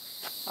pistol.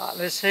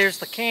 This here's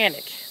the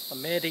Canik, the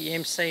Medi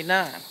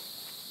MC9.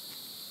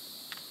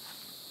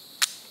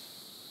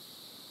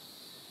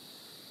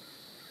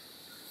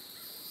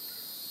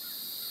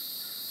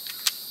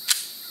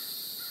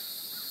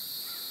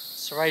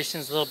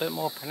 Serration's a little bit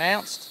more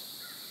pronounced.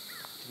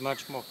 It's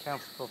much more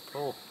comfortable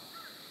pull,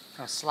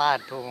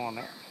 slide pull on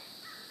it.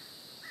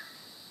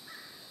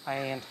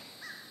 And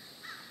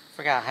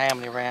forgot how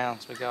many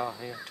rounds we got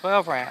here.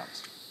 12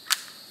 rounds.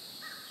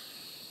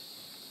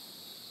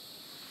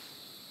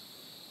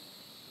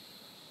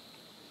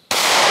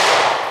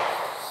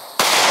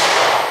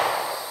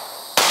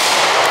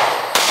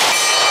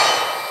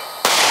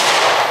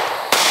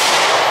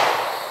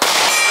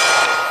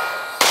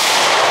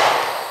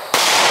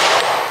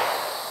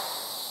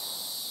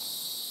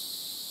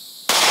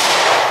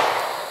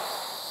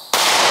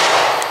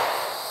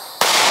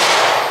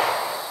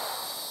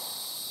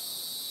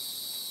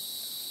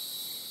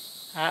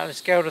 Alright,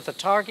 let's go to the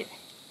target.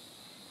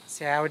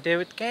 See how we do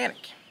with the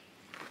Canik.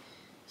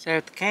 So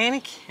with the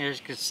Canik, as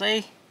you can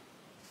see,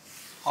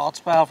 all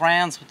 12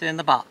 rounds within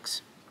the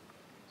box.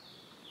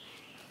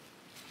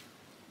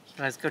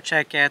 So let's go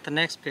check out the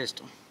next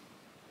pistol.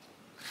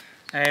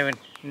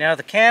 Now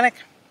the Canik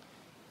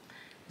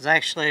is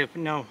actually,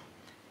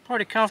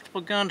 pretty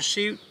comfortable gun to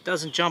shoot.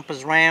 Doesn't jump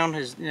as round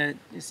as,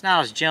 it's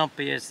not as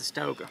jumpy as the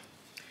Stoker.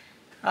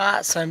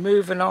 Alright, so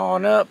moving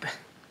on up.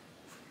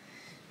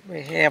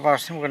 We're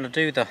going to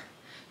do the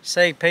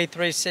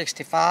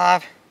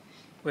P365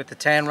 with the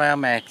 10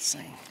 round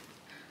magazine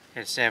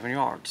at 7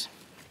 yards.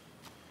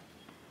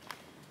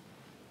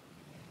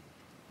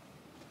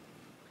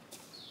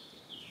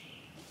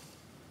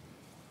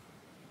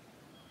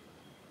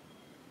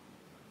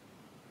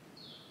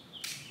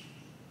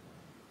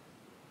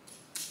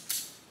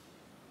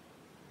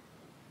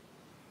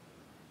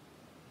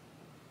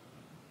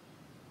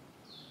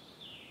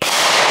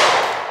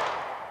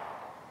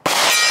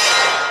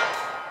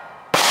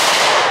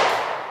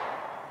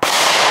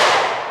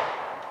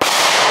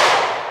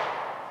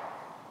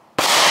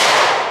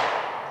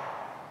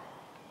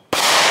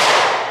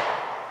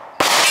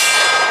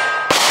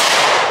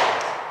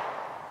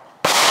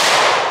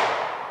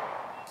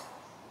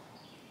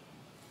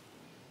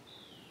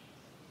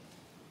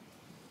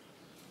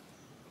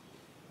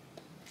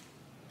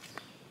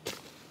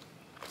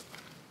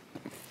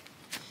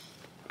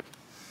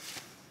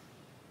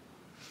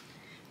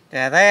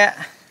 Now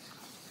that,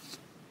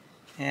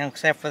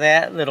 except for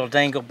that little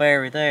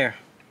dingleberry there,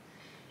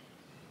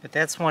 but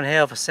that's one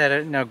hell of a set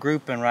of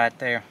grouping right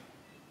there.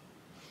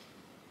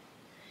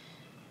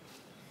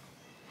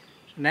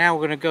 So now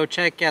we're going to go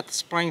check out the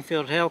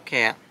Springfield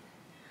Hellcat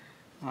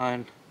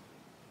and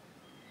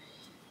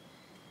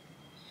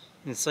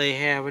see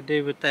how we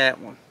do with that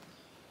one.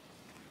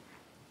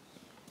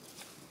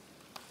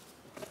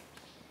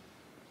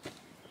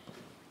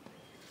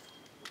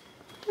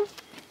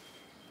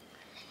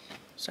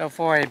 So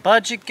for a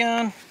budget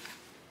gun,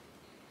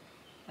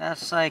 I'd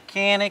say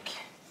Canik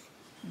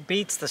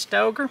beats the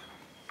Stoker.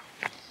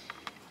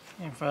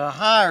 And for a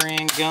higher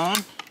end gun,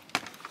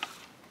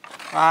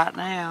 right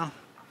now,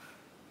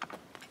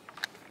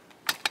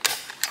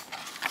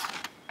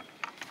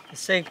 the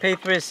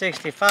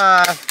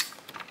P365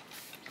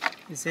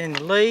 is in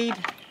the lead.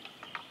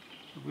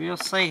 We'll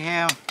see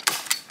how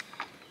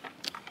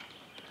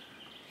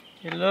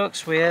it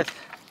looks with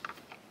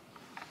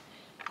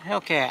the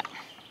Hellcat.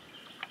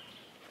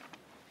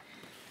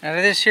 Now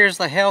this here's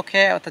the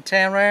Hellcat with the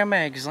 10 round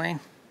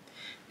magazine.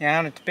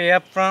 Now to be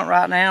up front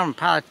right now, I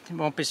probably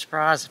won't be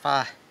surprised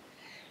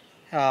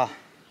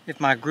if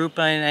my group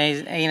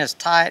ain't as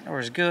tight or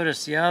as good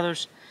as the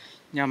others.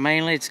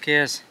 Mainly it's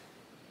because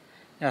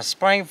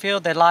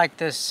Springfield, they like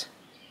this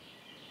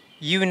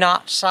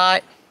U-notch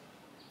sight.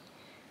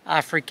 I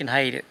freaking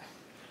hate it.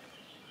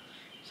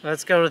 So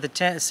let's go to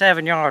the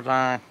 7 yard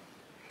line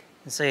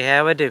and see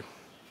how we do.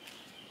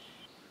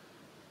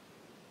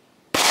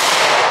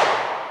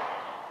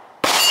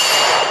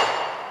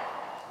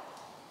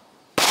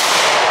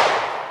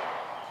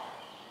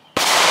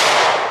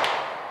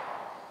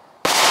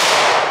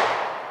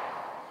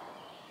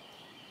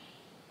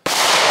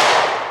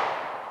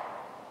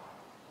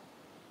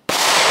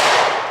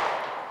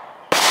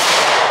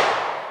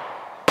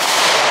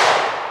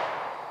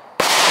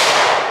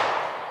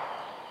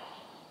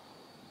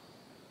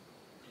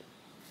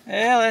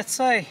 Yeah, let's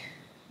see.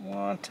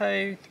 1,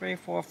 2, 3,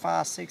 4,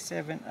 5, 6,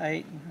 7,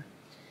 8.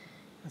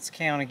 Let's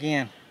count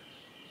again.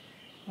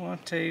 1,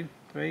 2,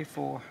 3,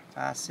 4,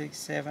 5, 6,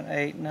 7,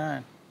 8,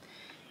 9.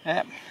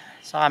 Yep.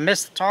 So I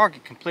missed the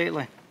target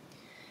completely.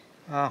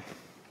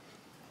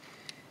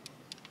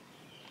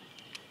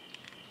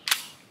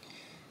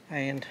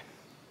 And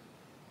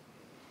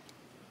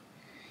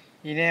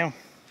you know,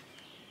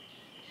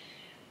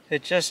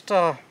 it just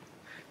now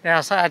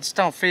I just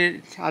don't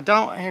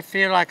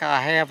feel like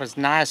I have as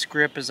nice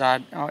grip as I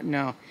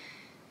no.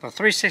 For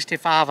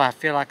 365, I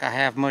feel like I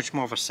have much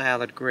more of a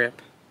solid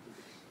grip.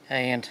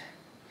 And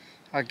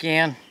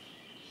again,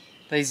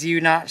 these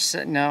Unite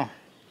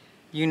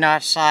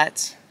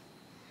sights,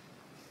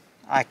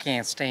 I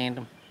can't stand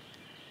them.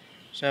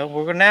 So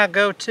we're gonna now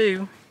go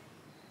to,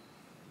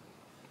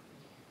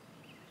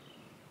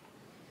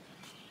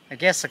 I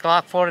guess the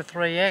Glock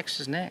 43X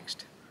is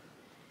next.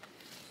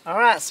 All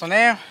right, so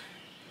now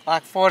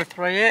Glock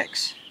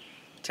 43X,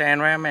 10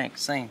 round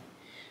magazine,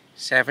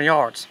 7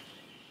 yards.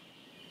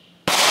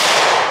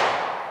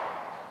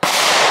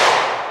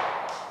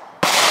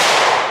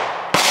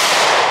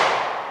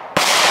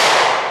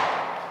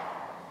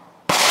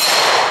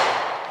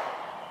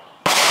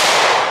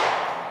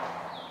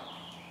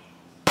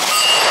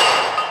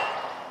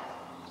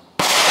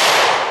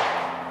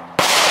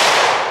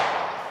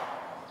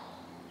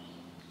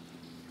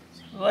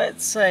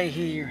 Let's say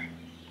here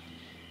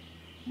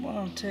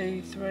 1,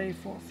 2, 3,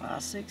 4,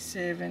 5, 6,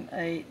 7,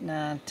 8,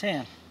 9,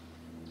 10.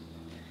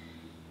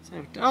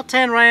 So all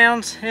 10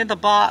 rounds in the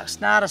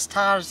box, not as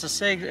tight as the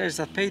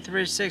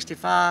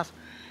P365.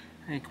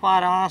 And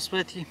quite honest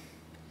with you,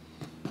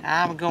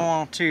 I'm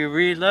going to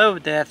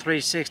reload that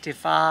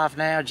 365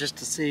 now just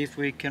to see if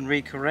we can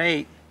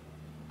recreate,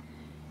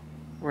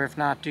 or if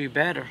not do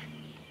better,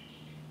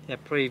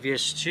 that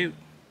previous shoot.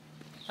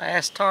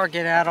 Last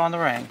target out on the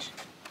range.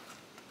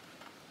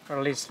 Or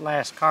at least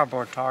last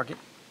cardboard target.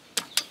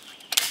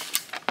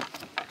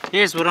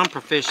 Here's what I'm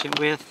proficient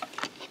with,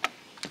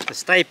 the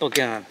staple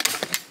gun.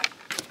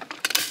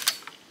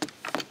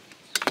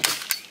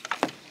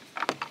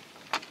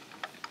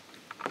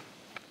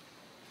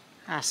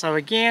 So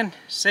again,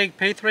 SIG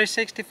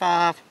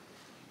P365,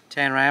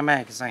 10 round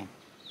magazine.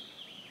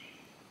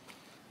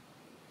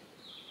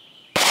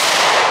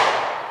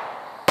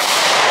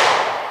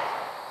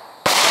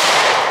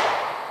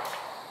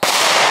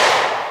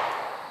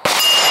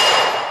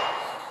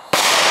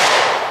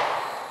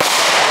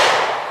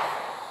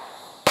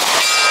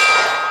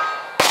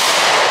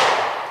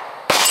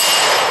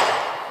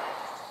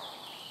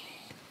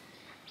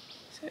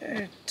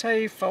 So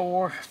 2,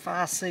 4,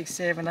 5, 6,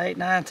 7, 8,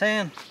 9,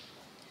 10.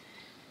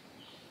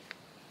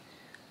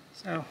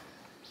 So,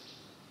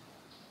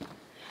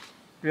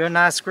 real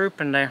nice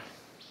group in there.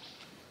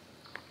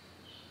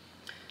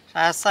 So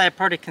I'd say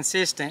pretty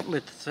consistent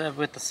with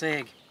the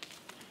SIG.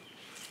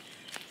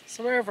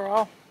 So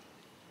overall,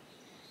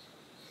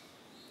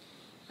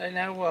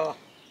 the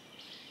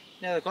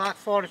Glock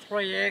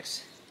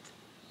 43X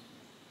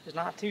is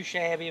not too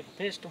shabby of a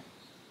pistol.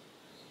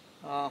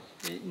 You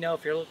know,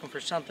 if you're looking for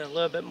something a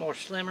little bit more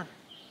slimmer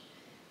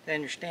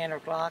than your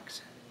standard Glocks,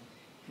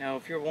 you know,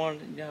 if you're one,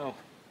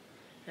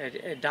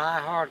 a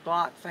die-hard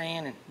Glock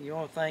fan and the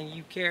only thing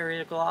you carry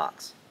is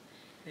Glocks,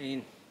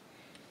 and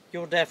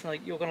you're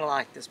gonna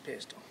like this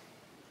pistol.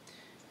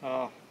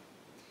 I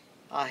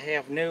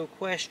have no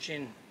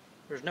question.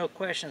 There's no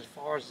question as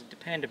far as the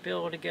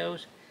dependability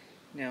goes.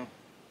 You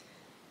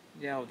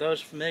know,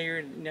 those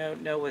familiar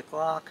know with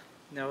Glock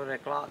know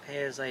that Glock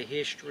has a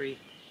history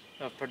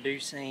of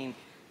producing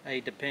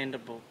a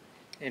dependable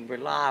and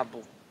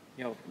reliable,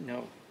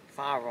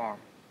 firearm.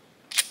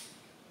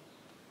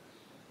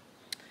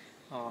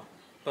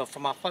 But for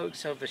my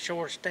folks of a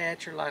short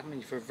stature like me,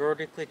 if you're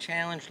vertically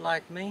challenged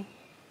like me,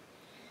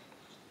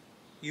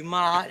 you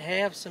might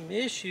have some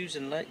issues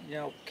in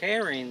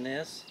carrying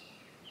this,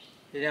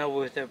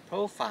 with the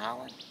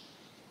profiling.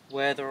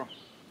 Whether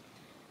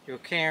you're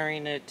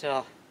carrying it,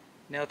 the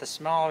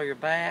smaller your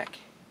back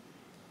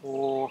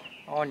or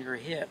on your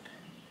hip,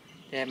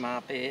 that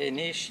might be an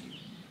issue.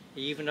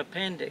 Even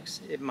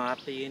appendix, it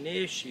might be an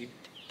issue,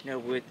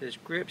 with this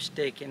grip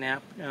sticking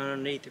out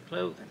underneath the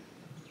clothing.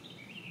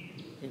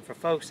 And for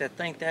folks that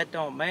think that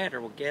don't matter,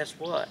 well, guess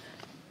what?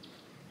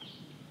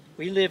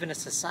 We live in a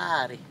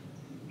society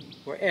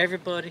where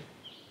everybody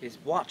is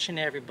watching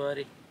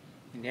everybody,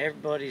 and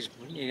everybody's,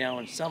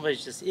 and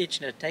somebody's just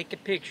itching to take a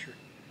picture,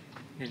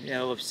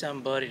 of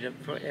somebody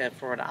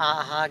for an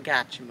aha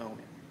gotcha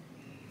moment.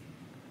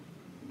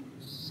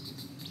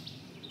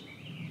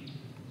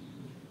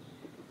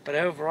 But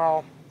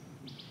overall,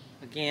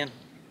 again,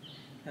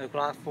 the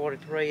Glock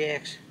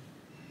 43X,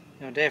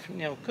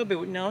 definitely, could be,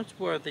 it's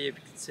worthy of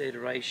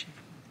consideration.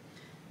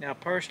 Now,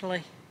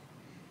 personally,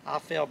 I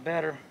felt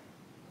better,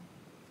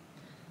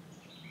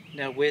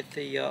 with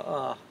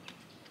the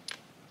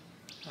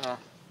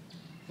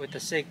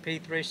SIG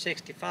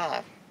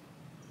P365.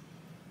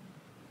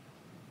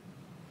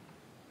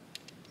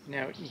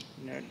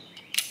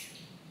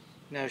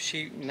 No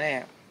shooting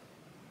that.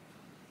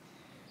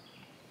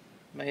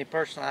 Me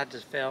personally, I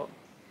just felt,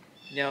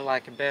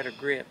 like a better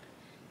grip.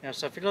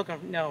 So if you're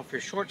looking, if you're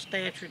short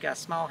stature, got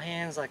small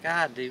hands like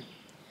I do,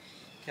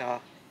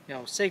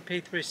 SIG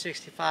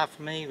P365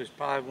 for me was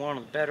probably one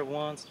of the better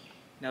ones.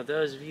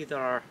 Those of you that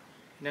are,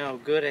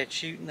 good at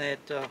shooting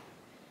that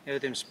you know,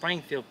 them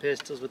Springfield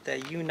pistols with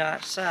that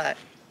U-notch sight,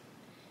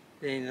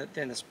 then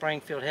the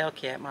Springfield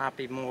Hellcat might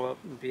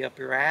be up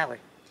your alley.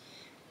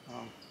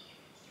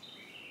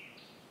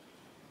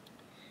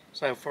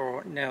 So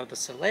for the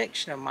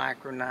selection of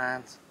micro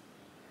 9s,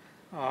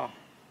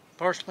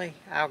 personally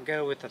I'll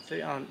go with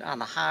on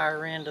the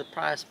higher end of the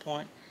price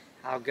point.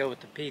 I'll go with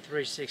the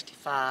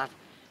P365.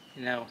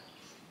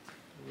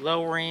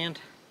 Lower end,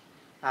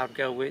 I would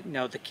go with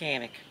the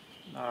Canic.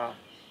 The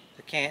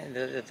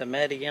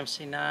Medi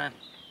MC9.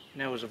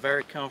 It was a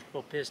very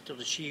comfortable pistol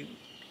to shoot.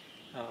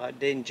 It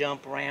didn't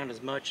jump around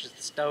as much as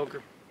the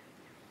Stoker,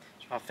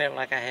 so I felt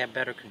like I had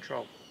better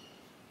control.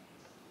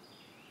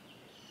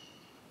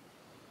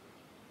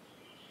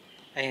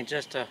 And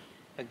just a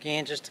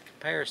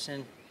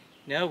comparison,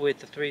 with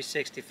the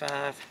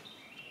 365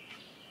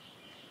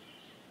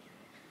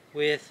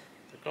 with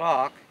the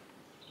Glock.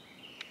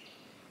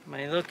 I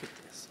mean, look at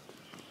this.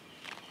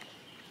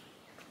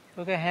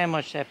 Look at how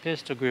much that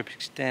pistol grip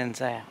extends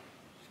out,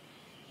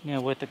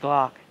 with the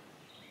Glock.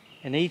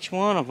 And each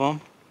one of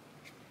them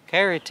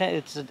carry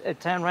it's a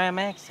 10 round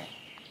magazine.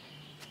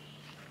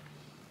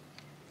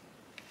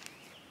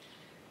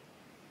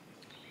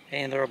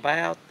 And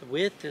the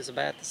width is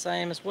about the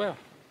same as well.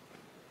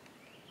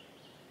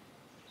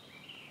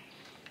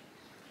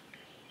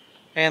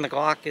 And the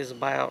Glock is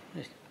about,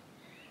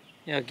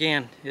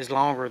 again, is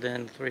longer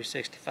than the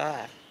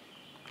 365.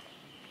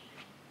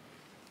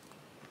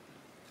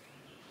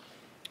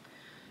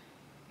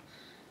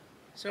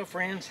 So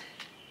friends,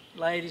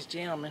 ladies,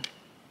 gentlemen,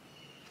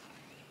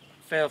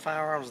 fellow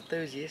firearms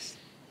enthusiasts,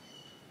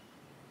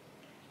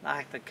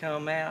 like to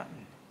come out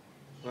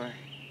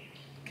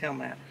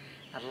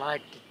I'd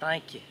like to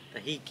thank you. The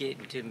heat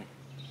getting to me.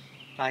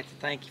 I'd like to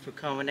thank you for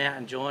coming out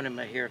and joining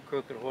me here at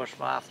Crooked Horse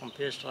Rifle and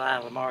Pistol out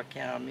of Lamar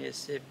County,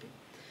 Mississippi.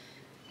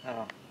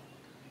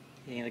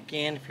 And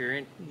again, if you're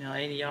any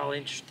of y'all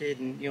interested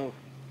in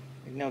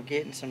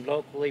getting some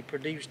locally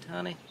produced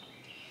honey,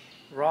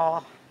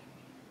 raw,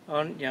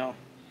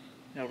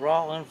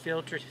 raw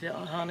unfiltered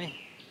honey,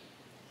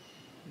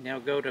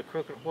 go to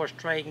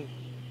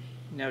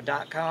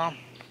crookedhorsetrading.com,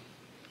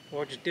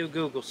 or just do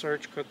Google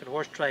search Crooked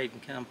Horse Trading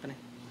Company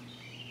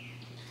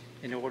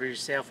and order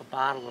yourself a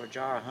bottle or a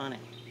jar of honey.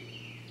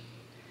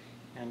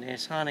 And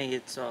this honey,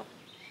 it's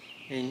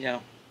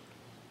an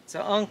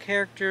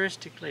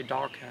uncharacteristically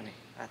dark honey.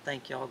 I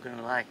think y'all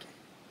gonna like it.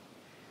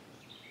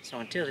 So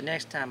until the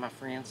next time, my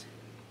friends,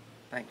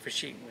 thanks for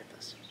shooting with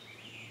us.